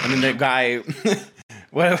 and then the guy,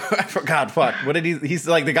 what I forgot, fuck, what did he? He's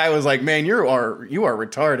like, the guy was like, "Man, you are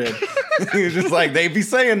retarded." He was just like, they be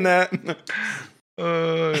saying that.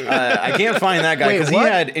 I can't find that guy Wait, because he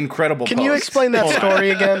what? had incredible. Can you posts. explain that Hold on.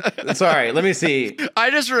 story again? Sorry, let me see.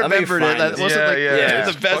 I just me remembered it. find That this. wasn't like Yeah,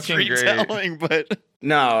 it's the best fucking great. retelling, but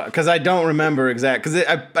No, because I don't remember exact. Because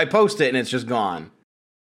I post it and it's just gone.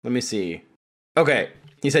 Let me see. Okay,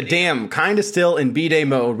 he said, "Damn, kinda still in B-Day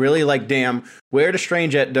mode. Really like damn. Where to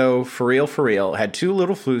strange at though? For real. Had two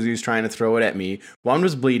little floozies trying to throw it at me. One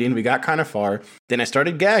was bleeding. We got kind of far. Then I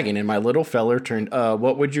started gagging, and my little feller turned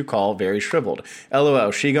what would you call very shriveled.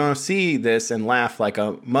 LOL. She gonna see this and laugh like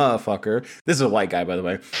a motherfucker. This is a white guy, by the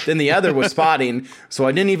way. Then the other was spotting, so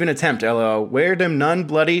I didn't even attempt. LOL. Where them none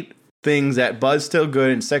bloody." Things that buzz still good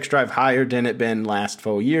and sex drive higher than it been last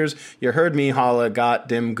 4 years. You heard me holla, got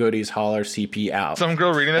them goodies holler CP out. Some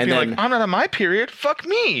girl reading that And being then- like, "I'm not on my period. Fuck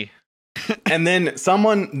me." And then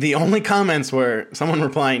the only comments were someone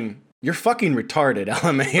replying, "You're fucking retarded,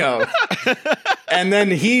 LMAO." And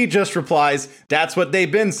then he just replies, "That's what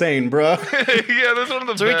they've been saying, bruh." Yeah, that's one of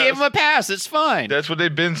the so we best. gave him a pass. It's fine. That's what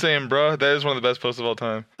they've been saying, bro. That is one of the best posts of all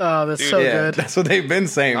time. Oh, that's Dude, so Yeah, good. that's what they've been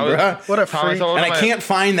saying, I was- bruh. What a Tom, I freak. saw one And of I my- can't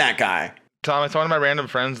find that guy. Tom, I saw one of my random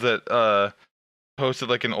friends that posted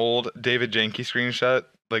like an old David Janke screenshot,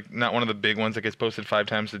 like not one of the big ones that gets posted 5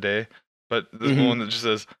 times a day, but this Mhm. one that just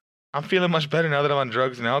says, "I'm feeling much better now that I'm on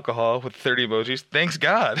drugs and alcohol," with 30 emojis. Thanks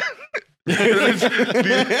God. It's-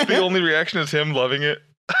 the only reaction is him loving it.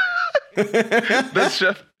 That's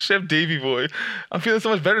Chef Davy boy. "I'm feeling so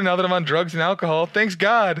much better now that I'm on drugs and alcohol. Thanks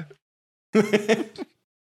God."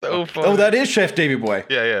 So funny. Oh, that is Chef Davy Boy.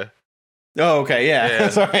 Yeah, yeah. Oh, okay, yeah. Yeah.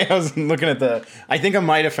 Sorry, I was looking at I think I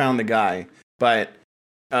might have found the guy, but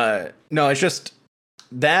no, it's just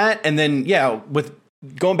that, and then with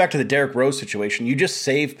going back to the Derek Rose situation, you just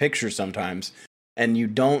save pictures sometimes, and you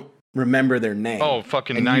don't remember their name. Oh,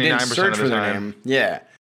 fucking and you didn't 99% search of for the their time. name. Yeah,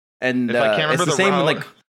 and If I can't remember it's the the same route, with, like.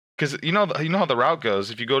 because you know how the route goes.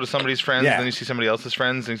 If you go to somebody's friends, Yeah. then you see somebody else's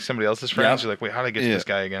friends, and somebody else's friends, Yep. you're like, wait, how did I get to Yeah. this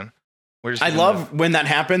guy again? I love when that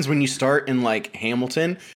happens, when you start in like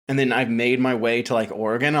Hamilton and then I've made my way to like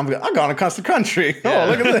Oregon. I'm gone across the country. Yeah. Oh,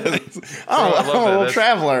 look at this. Oh, I love I'm a that. little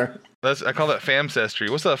traveler. I call that famcestry.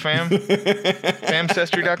 What's up, fam?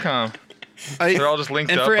 Famcestry.com. They're all just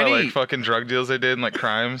linked up by like fucking drug deals they did and like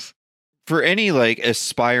crimes. For any like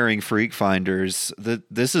aspiring freak finders,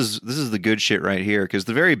 this is the good shit right here, because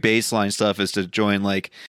the very baseline stuff is to join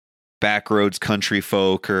like Backroads Country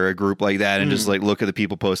Folk or a group like that and just like look at the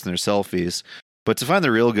people posting their selfies. But to find the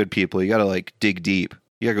real good people, you gotta like dig deep.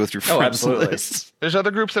 You gotta go through friends lists. There's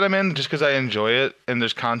other groups that I'm in just because I enjoy it, and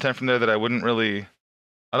there's content from there that I don't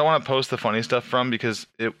want to post the funny stuff from because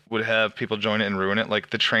it would have people join it and ruin it.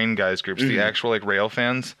 Like the train guys groups, the actual like rail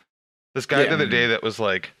fans. This guy the other day that was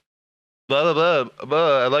like, blah, blah, blah,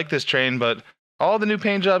 blah, I like this train, but all the new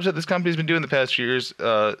paint jobs that this company's been doing the past few years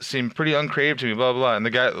seem pretty uncreative to me, blah, blah, blah. And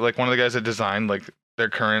the guy, like one of the guys that designed like their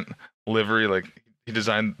current livery, like he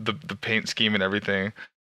designed the paint scheme and everything,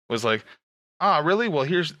 was like, really? Well,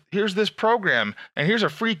 here's this program, and here's a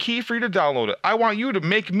free key for you to download it. I want you to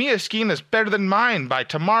make me a scheme that's better than mine by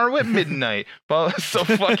tomorrow at midnight. Well, it's so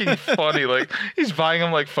fucking funny. Like, he's buying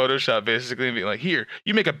them like Photoshop, basically, and being like, here,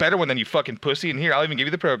 you make a better one than you fucking pussy, and here, I'll even give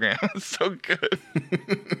you the program. It's so good.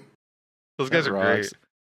 Those guys are great.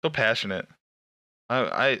 So passionate.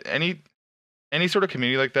 Any sort of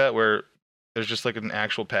community like that where there's just like an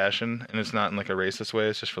actual passion, and it's not in like a racist way.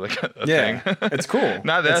 It's just for like a thing. It's cool.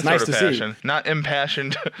 Not that it's sort nice of to passion. See. Not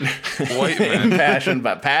impassioned white men. Impassioned,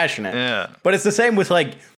 but passionate. Yeah. But it's the same with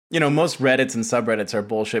like, most Reddits and subreddits are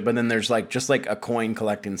bullshit. But then there's like just like a coin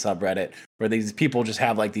collecting subreddit where these people just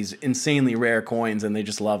have like these insanely rare coins and they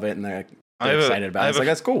just love it and they're excited about it. It's like,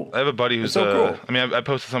 that's cool. I have a buddy who's so cool. I mean, I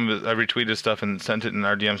posted some of his, I retweeted stuff and sent it in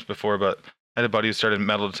our DMs before, but I had a buddy who started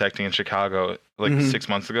metal detecting in Chicago like 6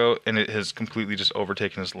 months ago, and it has completely just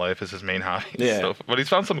overtaken his life as his main hobby. Yeah. So, but he's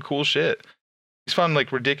found some cool shit. He's found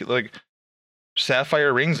like ridiculous, like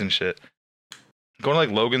sapphire rings and shit. Going to like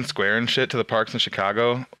Logan Square and shit to the parks in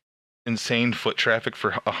Chicago, insane foot traffic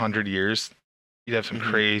for 100 years. You'd have some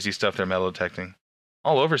crazy stuff there metal detecting.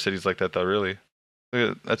 All over cities like that though, really.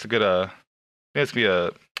 That's a good, it's be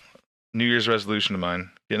a New Year's resolution of mine,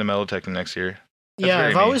 getting a metal detecting next year. That's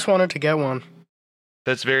I've always wanted to get one.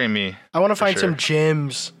 That's very me. I want to find some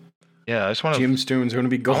gems. Yeah, I just want to. Gemstones are going to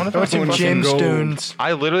be gold. I want some gemstones.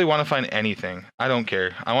 I literally want to find anything. I don't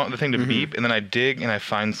care. I want the thing to beep, and then I dig and I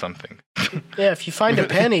find something. Yeah, if you find a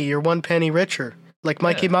penny, you're 1 penny richer, like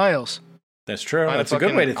Mikey Miles. That's true. That's a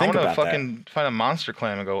good way to think about that. I want to fucking find a monster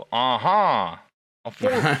clam and go, a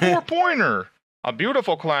 4-pointer, a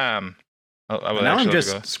beautiful clam. Now I'm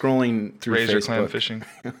just scrolling through Razor Facebook. clam fishing.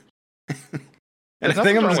 And I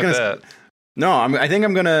think I'm just gonna. No, I think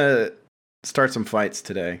I'm gonna start some fights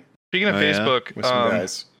today. Speaking of Facebook, with some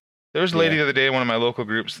guys. There was a lady the other day in one of my local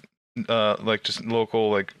groups, like just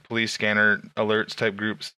local like police scanner alerts type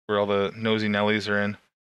groups where all the nosy Nellies are in.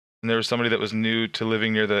 And there was somebody that was new to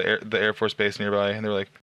living near the Air Force Base nearby, and they were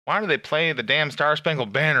like, "Why do they play the damn Star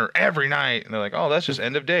Spangled Banner every night?" And they're like, "Oh, that's just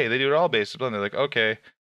end of day. They do it all basically." And they're like, "Okay,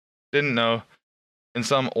 didn't know." And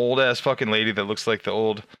some old ass fucking lady that looks like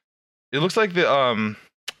it looks like the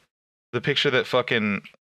picture that fucking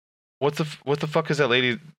what the fuck is that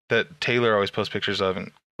lady that Taylor always posts pictures of?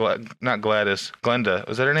 And not Gladys, Glenda,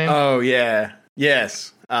 was that her name? Oh yeah,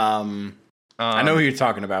 yes. I know who you're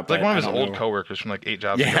talking about. But like one of his old coworkers from like 8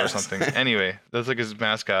 jobs ago or something. Anyway, that's like his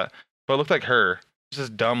mascot. But it looked like her. Just this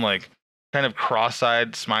dumb, like kind of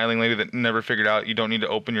cross-eyed, smiling lady that never figured out you don't need to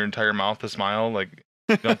open your entire mouth to smile. Like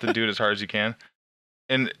you don't have to do it as hard as you can.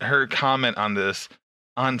 And her comment on this,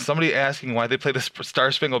 on somebody asking why they play the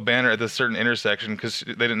Star Spangled Banner at this certain intersection because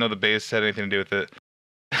they didn't know the base had anything to do with it.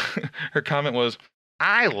 Her comment was,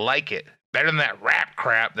 "I like it better than that rap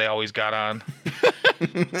crap they always got on."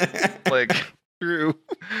 Like, true.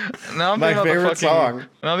 Now I'm my favorite song.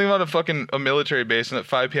 Now I'm thinking about a military base, and at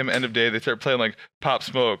 5 p.m. end of day, they start playing like Pop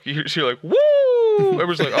Smoke. You're like, woo!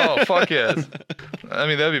 Everyone's like, oh fuck yes. I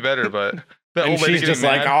mean, that'd be better, but that and old lady she's just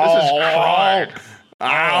mad. like, oh, this is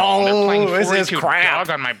crap. This is crap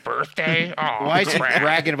on my birthday. Oh, why is he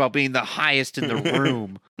bragging about being the highest in the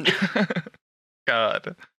room?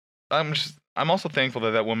 God, I'm also thankful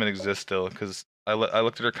that woman exists still because I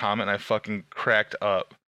looked at her comment and I fucking cracked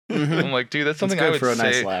up. I'm like, dude, that's something I would say.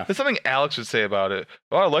 Nice laugh. That's something Alex would say about it.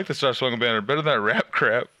 Oh, I like the Star Spangled Banner better than that rap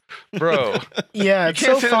crap, bro. Yeah, it's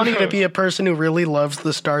so funny to be a person who really loves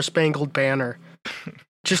the Star Spangled Banner.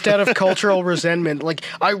 Just out of cultural resentment. Like,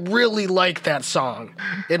 I really like that song.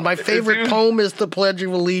 And my favorite poem is the Pledge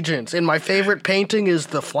of Allegiance. And my favorite painting is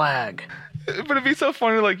the flag. But it'd be so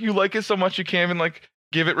funny, like, you like it so much you can't even, like,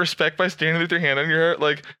 give it respect by standing with your hand on your heart,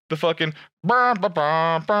 like the fucking bah, bah,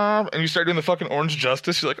 bah, bah, and you start doing the fucking Orange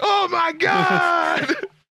Justice. You're like, oh my god!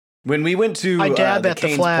 When we went to I dab the at the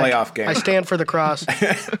Canes flag. playoff game, I stand for the cross.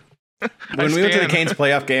 when we went to the Canes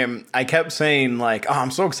playoff game, I kept saying like, "Oh,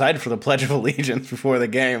 I'm so excited for the Pledge of Allegiance before the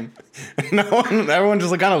game." Everyone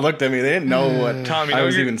just kind of looked at me. They didn't know what Tom, I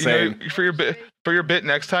was even saying. For your bit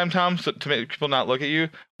next time, Tom, so to make people not look at you,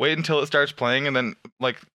 wait until it starts playing, and then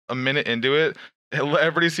like a minute into it, let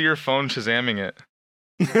everybody see your phone Shazamming it.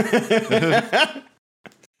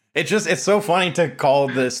 It's so funny to call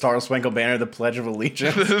the Star Spangled Banner the Pledge of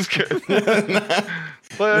Allegiance. This is good.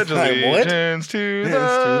 Pledge allegiance to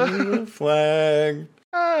the flag.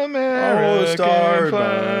 American Star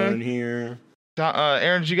flag. Here.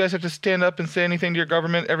 Aaron, do you guys have to stand up and say anything to your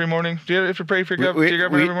government every morning? Do you have to pray for your government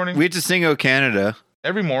every morning? We had to sing "O Canada"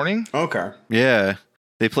 every morning. Okay. Yeah,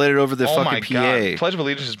 they played it over the fucking PA. God. Pledge of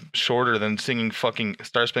Allegiance is shorter than singing fucking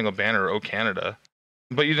Star Spangled Banner or "O Canada."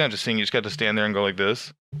 But you didn't have to sing. You just got to stand there and go like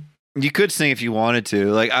this. You could sing if you wanted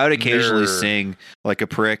to. Like I would occasionally sing like a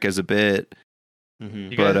prick as a bit.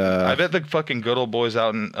 Mm-hmm. But I bet the fucking good old boys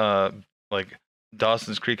out in like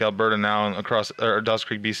Dawson's Creek, Alberta now, and Dawson's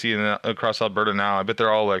Creek, BC, and across Alberta now. I bet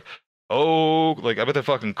they're all like, oh, like I bet they're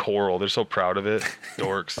fucking choral. They're so proud of it,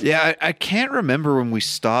 dorks. Yeah, I can't remember when we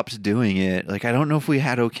stopped doing it. Like I don't know if we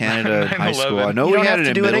had O Canada in high school. I know you we had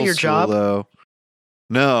it in middle at your school job? though.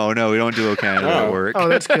 No, we don't do O Canada at work. Oh,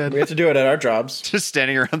 that's good. We have to do it at our jobs. Just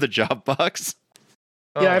standing around the job box.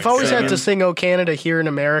 Yeah, I've always had to sing "O Canada" here in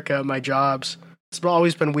America at my jobs. It's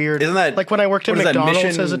always been weird. Isn't that like when I worked at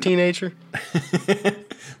McDonald's as a teenager?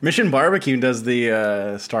 Mission Barbecue does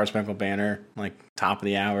the Star Spangled Banner like top of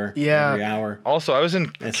the hour. Yeah, every hour. Also, I was in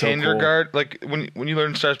kindergarten. So cool. Like when you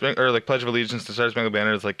learn Star Spangled or like Pledge of Allegiance to Star Spangled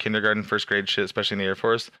Banner, it's like kindergarten, first grade shit, especially in the Air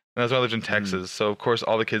Force. And that's when I lived in Texas. So of course,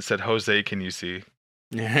 all the kids said, "Jose, can you see?"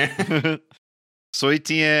 Soy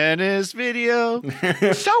tienes video.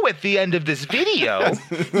 So at the end of this video,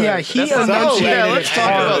 yeah, he let's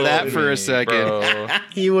talk about that for a second.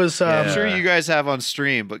 He was. I'm sure you guys have on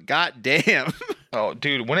stream, but goddamn. Oh,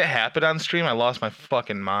 dude, when it happened on stream, I lost my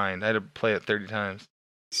fucking mind. I had to play it 30 times.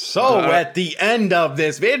 So at the end of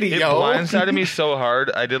this video, it blindsided me so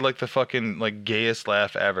hard. I did like the fucking like gayest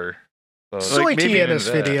laugh ever. So like, maybe in this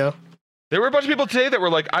video, there were a bunch of people today that were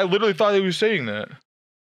like, I literally thought he was saying that.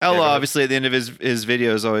 Ella, obviously, at the end of his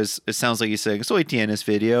videos, always it sounds like he's saying "Soy tienes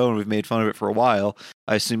video," and we've made fun of it for a while.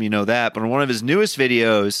 I assume you know that. But in one of his newest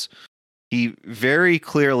videos, he very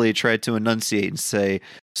clearly tried to enunciate and say,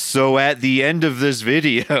 "So at the end of this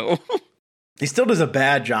video," he still does a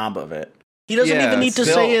bad job of it. He doesn't even need to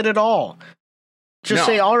say it at all. Just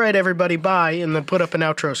say, "All right, everybody, bye," and then put up an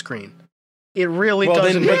outro screen. It really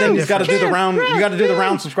doesn't. But then he's got to do the round. You got to do the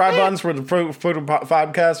round subscribe buttons for the food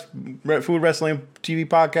podcast, Food Wrestling TV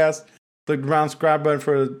podcast. Click the round subscribe button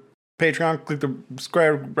for Patreon. Click the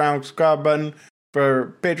round subscribe button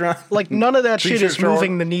for Patreon. Like none of that shit is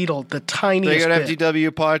moving the needle. The tiniest bit. They got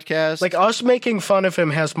FDW podcast. Like us making fun of him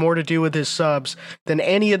has more to do with his subs than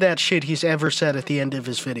any of that shit he's ever said at the end of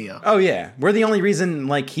his video. Oh yeah, we're the only reason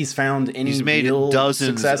like he's found any. He's made real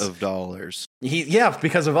dozens success. of dollars.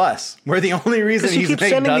 Because of us. We're the only reason he's made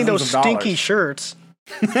dozens of dollars. He keeps sending me those stinky shirts.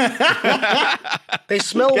 They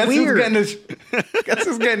smell weird. Guess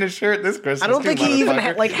who's getting a shirt this Christmas? I don't think he even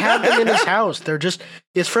had them in his house. They're just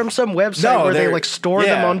it's from some website where they like store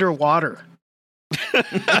them underwater.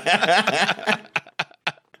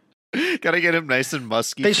 Gotta get him nice and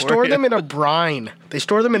musky. They store them in a brine. They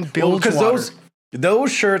store them in bilge water.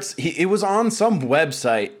 Those shirts, it was on some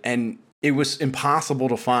website and it was impossible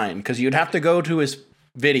to find because you'd have to go to his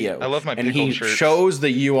video. I love my and he shows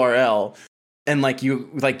the URL. And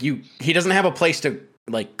he doesn't have a place to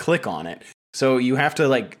like click on it. So you have to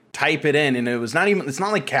like type it in. And it's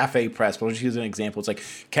not like Cafe Press, but I'll just use an example. It's like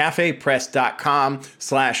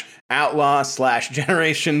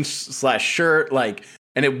cafepress.com/outlaw/generation/shirt. Like,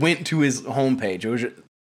 and it went to his homepage. It was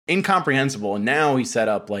incomprehensible. And now he set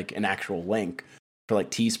up like an actual link for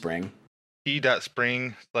like Teespring.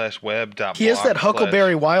 t.spring/web.blog. He has that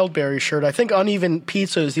Huckleberry Wildberry shirt. I think Uneven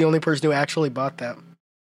Pizza is the only person who actually bought that.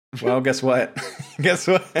 Well, guess what?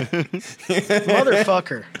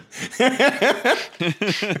 Motherfucker.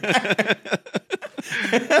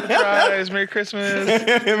 Surprise! Merry Christmas!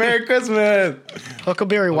 Merry Christmas!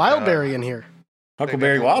 Huckleberry Wildberry in here.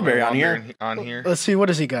 Huckleberry Wildberry on here. Let's see, what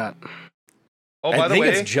has he got? Oh, by the way,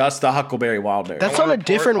 it's just the Huckleberry Wildberry. That's on a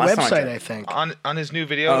different website, I think. On his new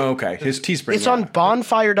video. Oh, okay. His Teespring. It's on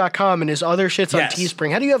bonfire.com and his other shit's on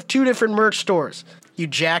Teespring. How do you have two different merch stores? You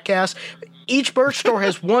jackass. Each merch store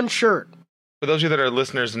has one shirt. For those of you that are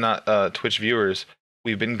listeners and not Twitch viewers,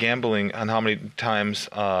 we've been gambling on how many times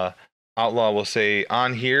Outlaw will say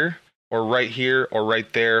on here or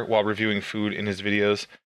right there while reviewing food in his videos.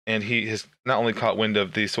 And he has not only caught wind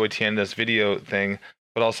of the Soy Tiendas video thing,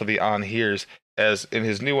 but also the on here's. As in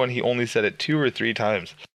his new one, he only said it 2 or 3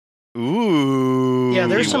 times. Ooh. Yeah,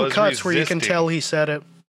 there's He some was cuts where you can resisting. tell he said it.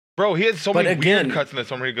 Bro, he had so many again- weird cuts in this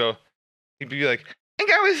one where he'd be like,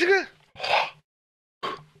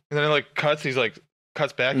 and then it like cuts, he's like,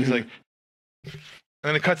 cuts back, he's like, and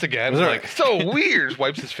then it cuts again, Those are- like, so weird,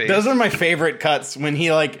 wipes his face. Those are my favorite cuts when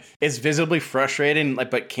he like is visibly frustrated and, like,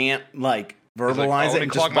 but can't like verbalize "Oh, let it me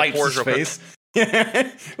and clog just my wipes pores his real quick." face.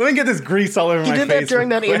 Let me get this grease all over He my face. did that during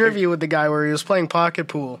real that quick. interview with the guy where he was playing pocket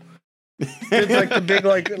pool. Did like the big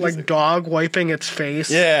like dog wiping its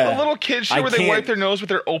face. A Yeah. little kid shit I where they can't- wipe their nose with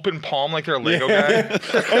their open palm like they're a Lego guy.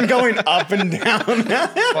 and going up and down.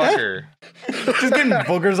 Fucker. Just getting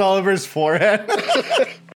boogers all over his forehead.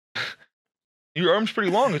 Your arm's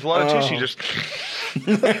pretty long. It's a lot of tissue. Just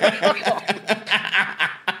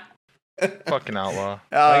fucking outlaw.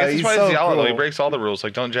 I guess he's that's why so he's the outlaw. Though. He cool. breaks all the rules.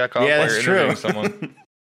 Like, don't jack off Yeah, while that's you're interviewing true. someone.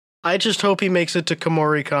 I just hope he makes it to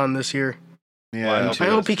KomoriCon this year. Yeah. Well, I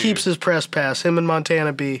hope he does, keeps his press pass. Him and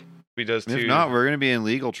Montana B. He does too. If not, we're gonna be in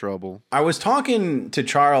legal trouble. I was talking to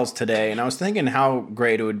Charles today, and I was thinking how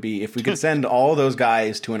great it would be if we could send all those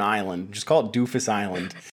guys to an island. Just call it Doofus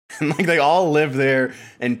Island. And like they all live there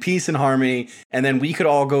in peace and harmony, and then we could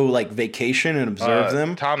all go like vacation and observe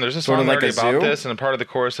them. Tom, there's a Sort song of like already a about zoo? this, and a part of the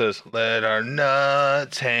chorus says, "Let our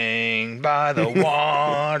nuts hang by the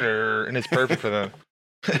water," and it's perfect for them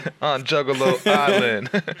on Juggalo Island.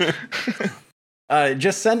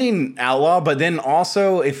 Just sending Outlaw, but then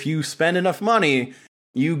also if you spend enough money,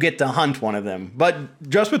 you get to hunt one of them, but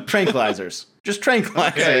just with tranquilizers. Just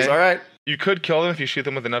tranquilizers, Yeah. all right? You could kill them if you shoot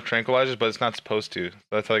them with enough tranquilizers, but it's not supposed to.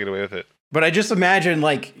 That's how you get away with it. But I just imagine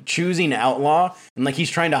like choosing Outlaw and like he's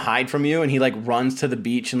trying to hide from you and he like runs to the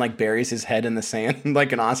beach and like buries his head in the sand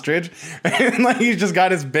like an ostrich. And like he's just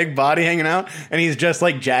got his big body hanging out and he's just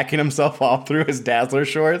like jacking himself off through his Dazzler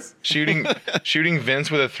shorts. Shooting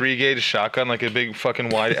Vince with a 3-gauge shotgun like a big fucking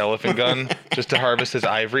wide elephant gun just to harvest his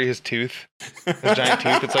ivory, his tooth. His giant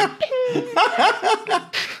tooth. It's like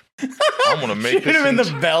I'm gonna make Shoot this him in the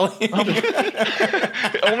belly.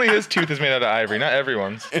 Only his tooth is made out of ivory, not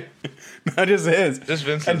everyone's. Not just his. Just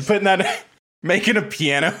Vince's. And putting that, making a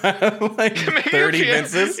piano out of like Maybe 30 your piano-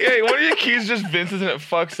 Vinces. Yeah, one of your keys just Vince's and it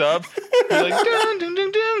fucks up. You're like, dun, dun,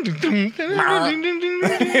 dun, dun, dun, dun, dun, dun, dun,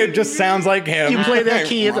 dun. It just sounds like him. You play that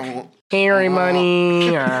key. Harry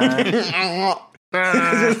money.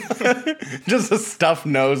 Just a stuffed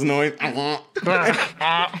nose noise.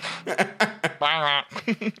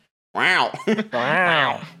 Wow.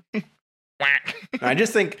 Wow. I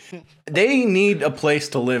just think they need a place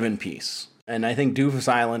to live in peace. And I think Doofus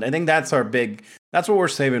Island, I think that's that's what we're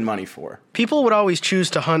saving money for. People would always choose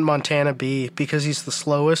to hunt Montana B because he's the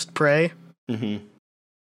slowest prey. Mm-hmm.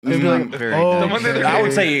 They'd be like, Very oh, nice. Someone that- I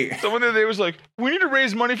would say, Someone the other day was like, we need to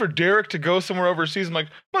raise money for Derek to go somewhere overseas. I'm like,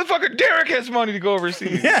 motherfucker, Derek has money to go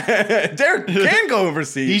overseas. yeah, Derek can go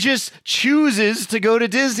overseas. He just chooses to go to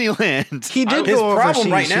Disneyland. he did His go problem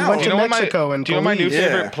overseas. right He now- went Do to you know what Mexico and do you know my new Belize. Yeah.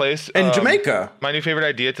 favorite place? in Jamaica. My new favorite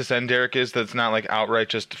idea to send Derek is that's not like outright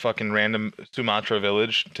just fucking random Sumatra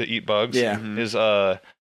village to eat bugs. Yeah. Is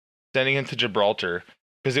sending him to Gibraltar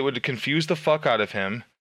because it would confuse the fuck out of him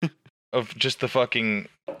of just the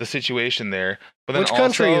situation there. But then Which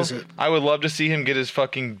country also, is it? I would love to see him get his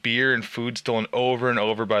fucking beer and food stolen over and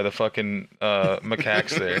over by the fucking macaques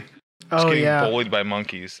there. Just Oh, getting yeah. bullied by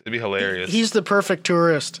monkeys. It'd be hilarious. He's the perfect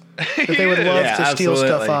tourist that they would He is. love Yeah, to steal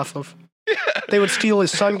stuff absolutely. off of. They would steal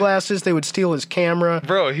his sunglasses. They would steal his camera.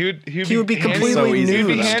 Bro, he would be completely So easy He'd for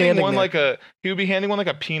be them. handing standing one there. he would be handing one like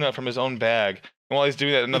a peanut from his own bag. And while he's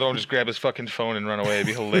doing that, another one would just grab his fucking phone and run away. It'd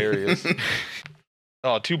be hilarious.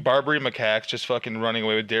 Oh, 2 Barbary macaques just fucking running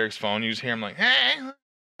away with Derek's phone. You just hear him like, hey,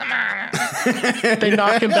 come on. They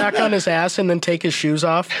knock him back on his ass and then take his shoes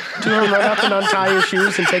off. Do him run up and untie your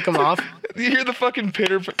shoes and take them off. You hear the fucking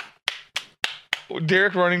pitter.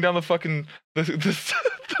 Derek running down the fucking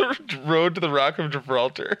the road to the Rock of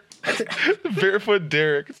Gibraltar. Barefoot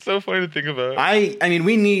Derek. It's so funny to think about. I mean,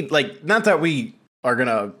 we need like not that we are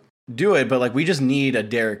gonna do it, but like we just need a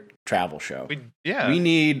Derek travel show. We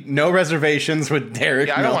need no reservations with Derek.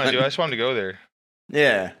 Yeah, I don't want to Millen. do it. I just want him to go there.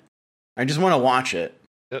 Yeah, I just want to watch it.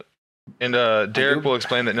 And Derek will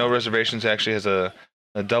explain that no reservations actually has a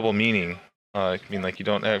double meaning. I mean, like you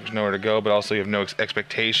don't have nowhere to go, but also you have no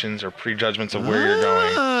expectations or prejudgments of where you're going.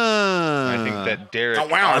 And I think that Derek Oh,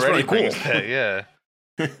 wow, that's already really brings cool. that, yeah.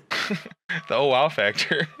 The oh wow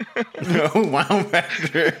factor. Oh wow,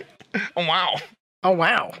 factor. Oh wow. Oh,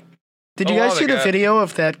 wow. Did you guys see the video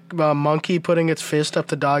of that monkey putting its fist up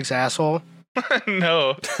the dog's asshole?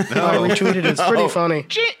 No. I retweeted it. It's pretty funny.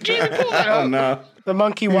 Jamie, pull that up. Oh no. The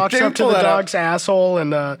monkey walks Jamie, up to pull the that up. dog's asshole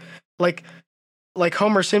and like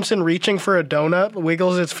Homer Simpson reaching for a donut,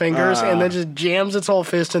 wiggles its fingers, and then just jams its whole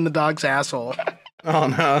fist in the dog's asshole. Oh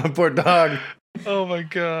no, poor dog. Oh my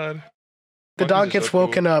god. The dog gets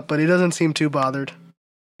woken up, but he doesn't seem too bothered.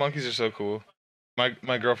 Monkeys are so cool.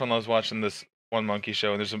 My girlfriend loves watching this one monkey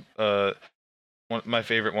show, and there's my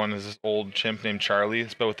favorite one is this old chimp named Charlie.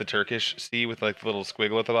 It's spelled with the Turkish C with like the little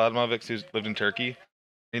squiggle at the bottom of it. 'Cause he lived in Turkey.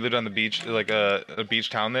 He lived on the beach, like a beach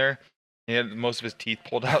town there. He had most of his teeth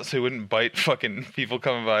pulled out so he wouldn't bite fucking people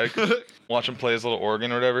coming by. Watch him play his little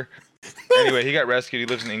organ or whatever. Anyway, he got rescued. He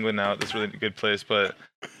lives in England now. That's a really good place. But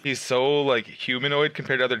he's so like humanoid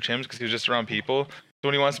compared to other chimps because he was just around people. So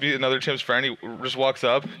when he wants to be another chimp's friend, he just walks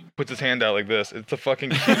up, puts his hand out like this. It's the fucking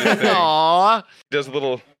cutest thing. Aww. He does a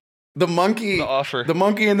little The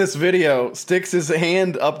monkey in this video sticks his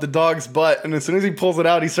hand up the dog's butt, and as soon as he pulls it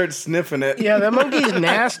out, he starts sniffing it. Yeah, that monkey's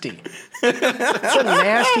nasty. It's a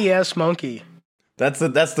nasty ass monkey. That's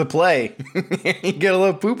the play. You get a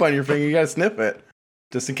little poop on your finger, you gotta sniff it,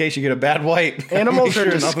 just in case you get a bad wipe. Animals Make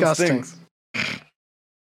are sure nothing disgusting. stinks.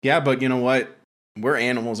 Yeah, but you know what? We're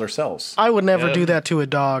animals ourselves. I would never do that to a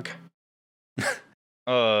dog.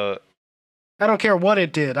 uh I don't care what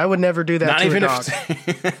it did. I would never do that Not to even a dog.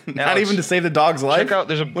 not Alex, even to save the dog's life. check out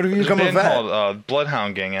there's a band band called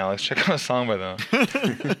Bloodhound Gang, Alex. Check out a song by them.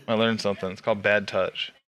 I learned something. It's called Bad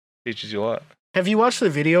Touch. Teaches you a lot. Have you watched the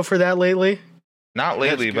video for that lately? Not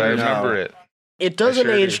lately, That's but I good. remember No. it. It doesn't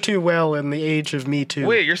sure age do. too well in the age of Me Too.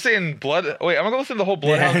 Wait, you're saying Wait, I'm gonna go listen to the whole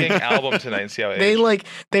Bloodhound Gang album tonight and see how it ages.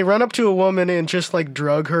 They run up to a woman and just like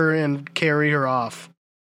drug her and carry her off.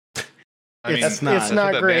 I mean, That's not- that's it's what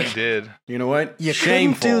not that great. band did. You know what? You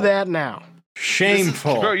Shameful. couldn't do that now.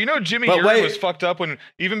 Shameful. Bro, you know Jimmy But Urine wait. was fucked up when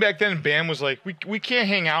even back then Bam was like, we can't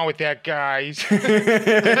hang out with that guy.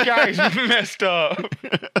 That guy's messed up.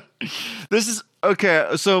 This is okay.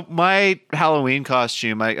 So my Halloween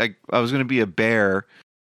costume, I was gonna be a bear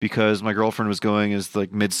because my girlfriend was going as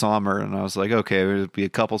like Midsummer, and I was like, okay, it would be a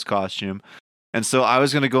couple's costume, and so I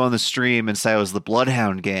was gonna go on the stream and say I was the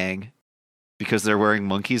Bloodhound Gang because they're wearing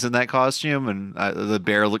monkeys in that costume, and the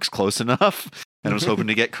bear looks close enough, and I was hoping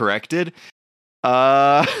to get corrected.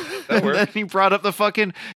 And then he brought up the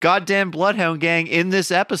fucking goddamn Bloodhound Gang in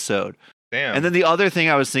this episode. Damn. And then the other thing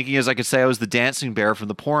I was thinking is I could say I was the dancing bear from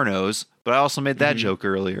the pornos, but I also made that Mhm. joke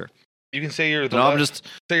earlier. you can say you're the No, I'm left,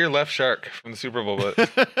 say you're left shark from the Super Bowl, but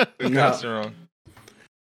the No. costume wrong.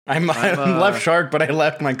 I'm left shark, but I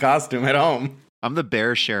left my costume at home. I'm the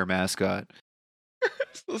bear share mascot.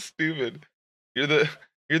 So stupid. You're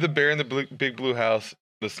the bear in the big blue house,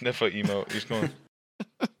 the sniffa emote. You're just going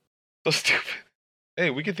so stupid. Hey,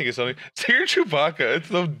 we can think of something. Say you're Chewbacca. It's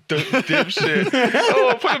no dipshit.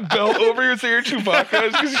 Oh, put a belt over you and say you're Chewbacca.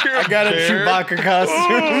 It's 'cause you're I got a bear. Chewbacca costume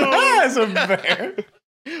Oh. as a bear.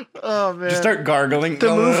 Oh man! Just start gargling. The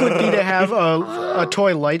move would be to have a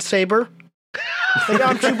toy lightsaber. Like,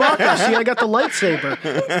 I'm Chewbacca. See, I got the lightsaber.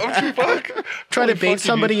 I'm Chewbacca. Try to Holy bait fuck,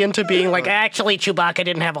 somebody into being like, Actually, Chewbacca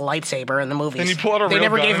didn't have a lightsaber in the movies. Then you pull out a they real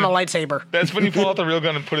never gun gave him a and- lightsaber. That's when you pull out the real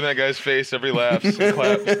gun and put it in that guy's face every laughs and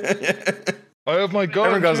claps. I have my gun.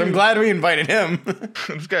 Everyone goes, too. I'm glad we invited him.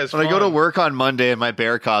 This guy's When I go to fun. work on Monday in my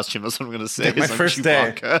bear costume, that's what I'm going to say. My is I'm first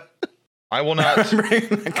day. Chewbacca. I will not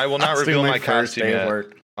reveal my first costume day yet. of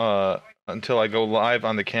work. Until I go live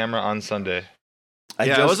on the camera on Sunday. I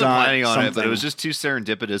wasn't planning on it, but it was just too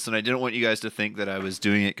serendipitous, and I didn't want you guys to think that I was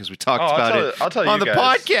doing it because we talked about it I'll tell on you the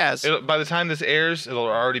guys. podcast. By the time this airs, it'll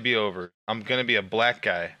already be over. I'm gonna be a black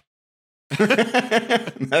guy.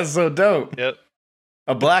 That's so dope. Yep.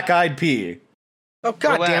 A black-eyed pea. Oh,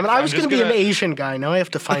 God Relax, damn it. I I'm was just going to be an gonna- Asian guy. Now I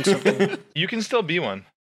have to find something. You can still be one.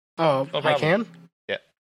 Oh, No I problem. can? Yeah.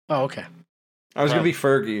 Oh, okay. I was gonna be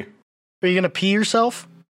Fergie. Are you going to pee yourself?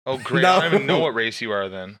 Oh great! No. I don't even know what race you are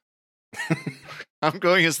then. I'm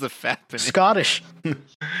going as the fat Scottish.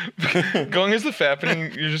 Going as the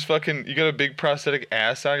fappening, you're just fucking. You got a big prosthetic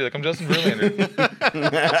ass on. You're like, I'm Justin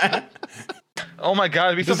Verlander. Oh my god,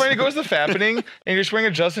 it'd be so funny to go as the fappening and you're just wearing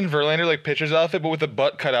a Justin Verlander like pitcher's outfit, but with a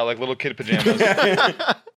butt cut out like little kid pajamas.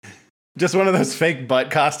 Just one of those fake butt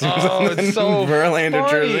costumes. Oh, on the it's so Verlander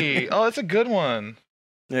jersey. funny. Oh, that's a good one.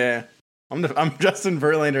 Yeah. I'm Justin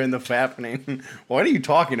Verlander in the fappening. What are you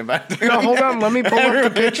talking about? No, hold on. Let me pull up the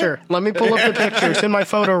picture. Let me pull up the picture. It's in my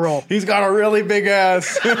photo roll. He's got a really big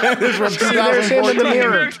ass. This from See, there's him in the 2014.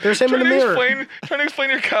 mirror. There's him in the mirror. Trying to explain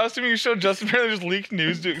your costume, you show Justin Verlander just leaked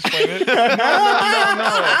news to explain it.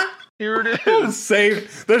 No. Here it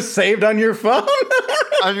is. They're saved on your phone.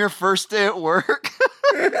 on your first day at work.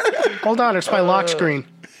 Hold on, it's my lock screen.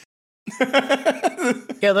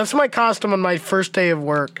 Yeah, that's my costume on my first day of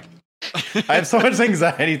work. I have so much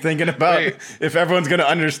anxiety thinking about if everyone's going to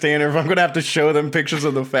understand or if I'm going to have to show them pictures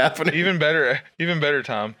of the fappening. Even better,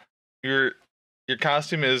 Tom. Your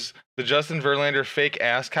costume is the Justin Verlander fake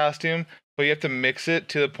ass costume, but you have to mix it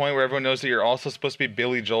to the point where everyone knows that you're also supposed to be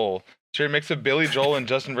Billy Joel. So you mix of Billy Joel and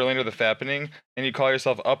Justin Verlander the fappening, and you call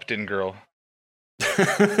yourself Upton Girl.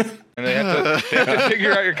 And they have to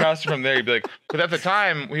figure out your costume from there. You'd be like, but at the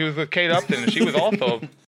time, he was with Kate Upton, and she was also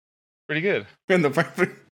pretty good.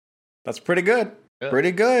 That's pretty good. Yeah.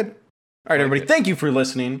 Pretty good. All right, everybody. Thank you for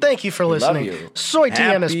listening. Thank you for listening. Love you. Soy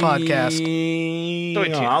TNS podcast.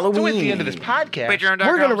 Halloween. So at the end of this podcast,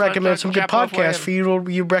 we're going to recommend some good podcasts for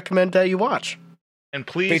you recommend that you watch. And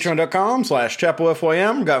please,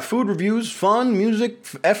 Patreon.com/ChapelFYM. Got food reviews, fun, music,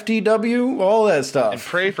 FTW, all that stuff. And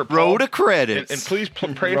pray for Road to credits. And please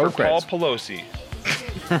pray for Paul Pelosi.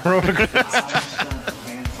 Road to credits.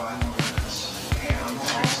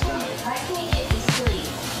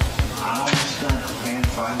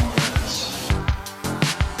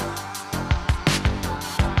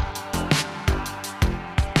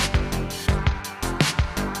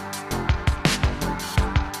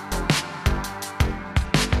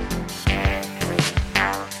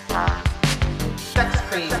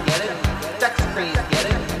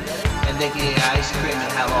 They get ice cream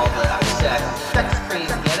and have all the sex. Sex cream,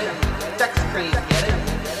 get it? Sex cream, get it?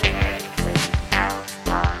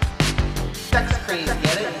 Sex cream,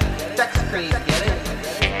 get it? Sex cream, get it?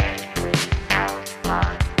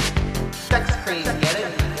 Sex cream, get it?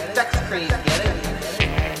 Sex cream, get it?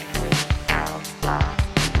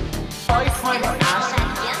 Boyfriend asked him.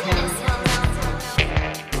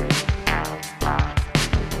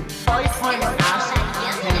 Boyfriend asked him.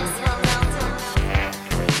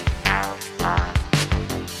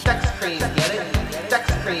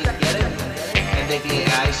 They get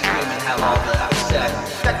ice cream and have all the sex.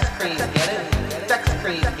 Sex cream, get it? Sex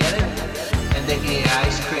cream, get it? And they get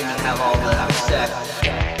ice cream and have all the sex.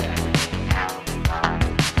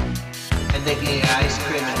 And they get ice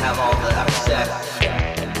cream and have all the sex.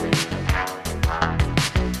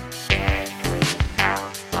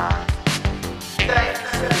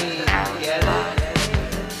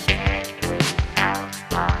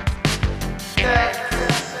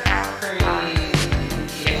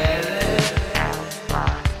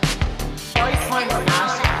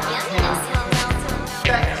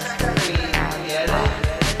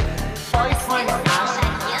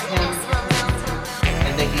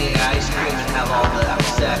 Ice cream and have all the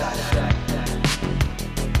sex.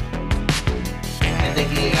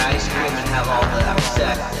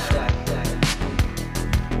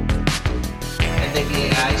 And they get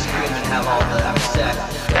ice cream and have all the sex.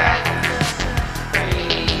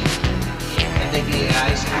 And they get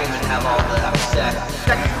ice cream and have all the sex.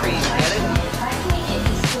 Sex cream, get it?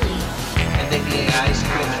 And they get ice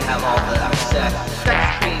cream and have all the sex. Sex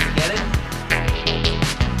cream, get it?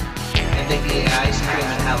 And they get ice cream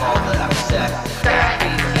and have all the sex. Sex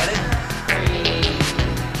cream, get it?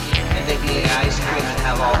 And they get ice cream and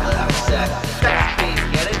have all the sex. Sex cream,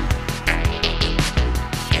 get it?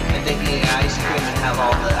 And they get ice cream and have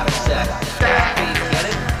all the sex. Sex cream, get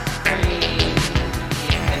it?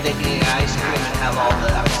 And they get ice cream and have all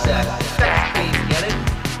the sex.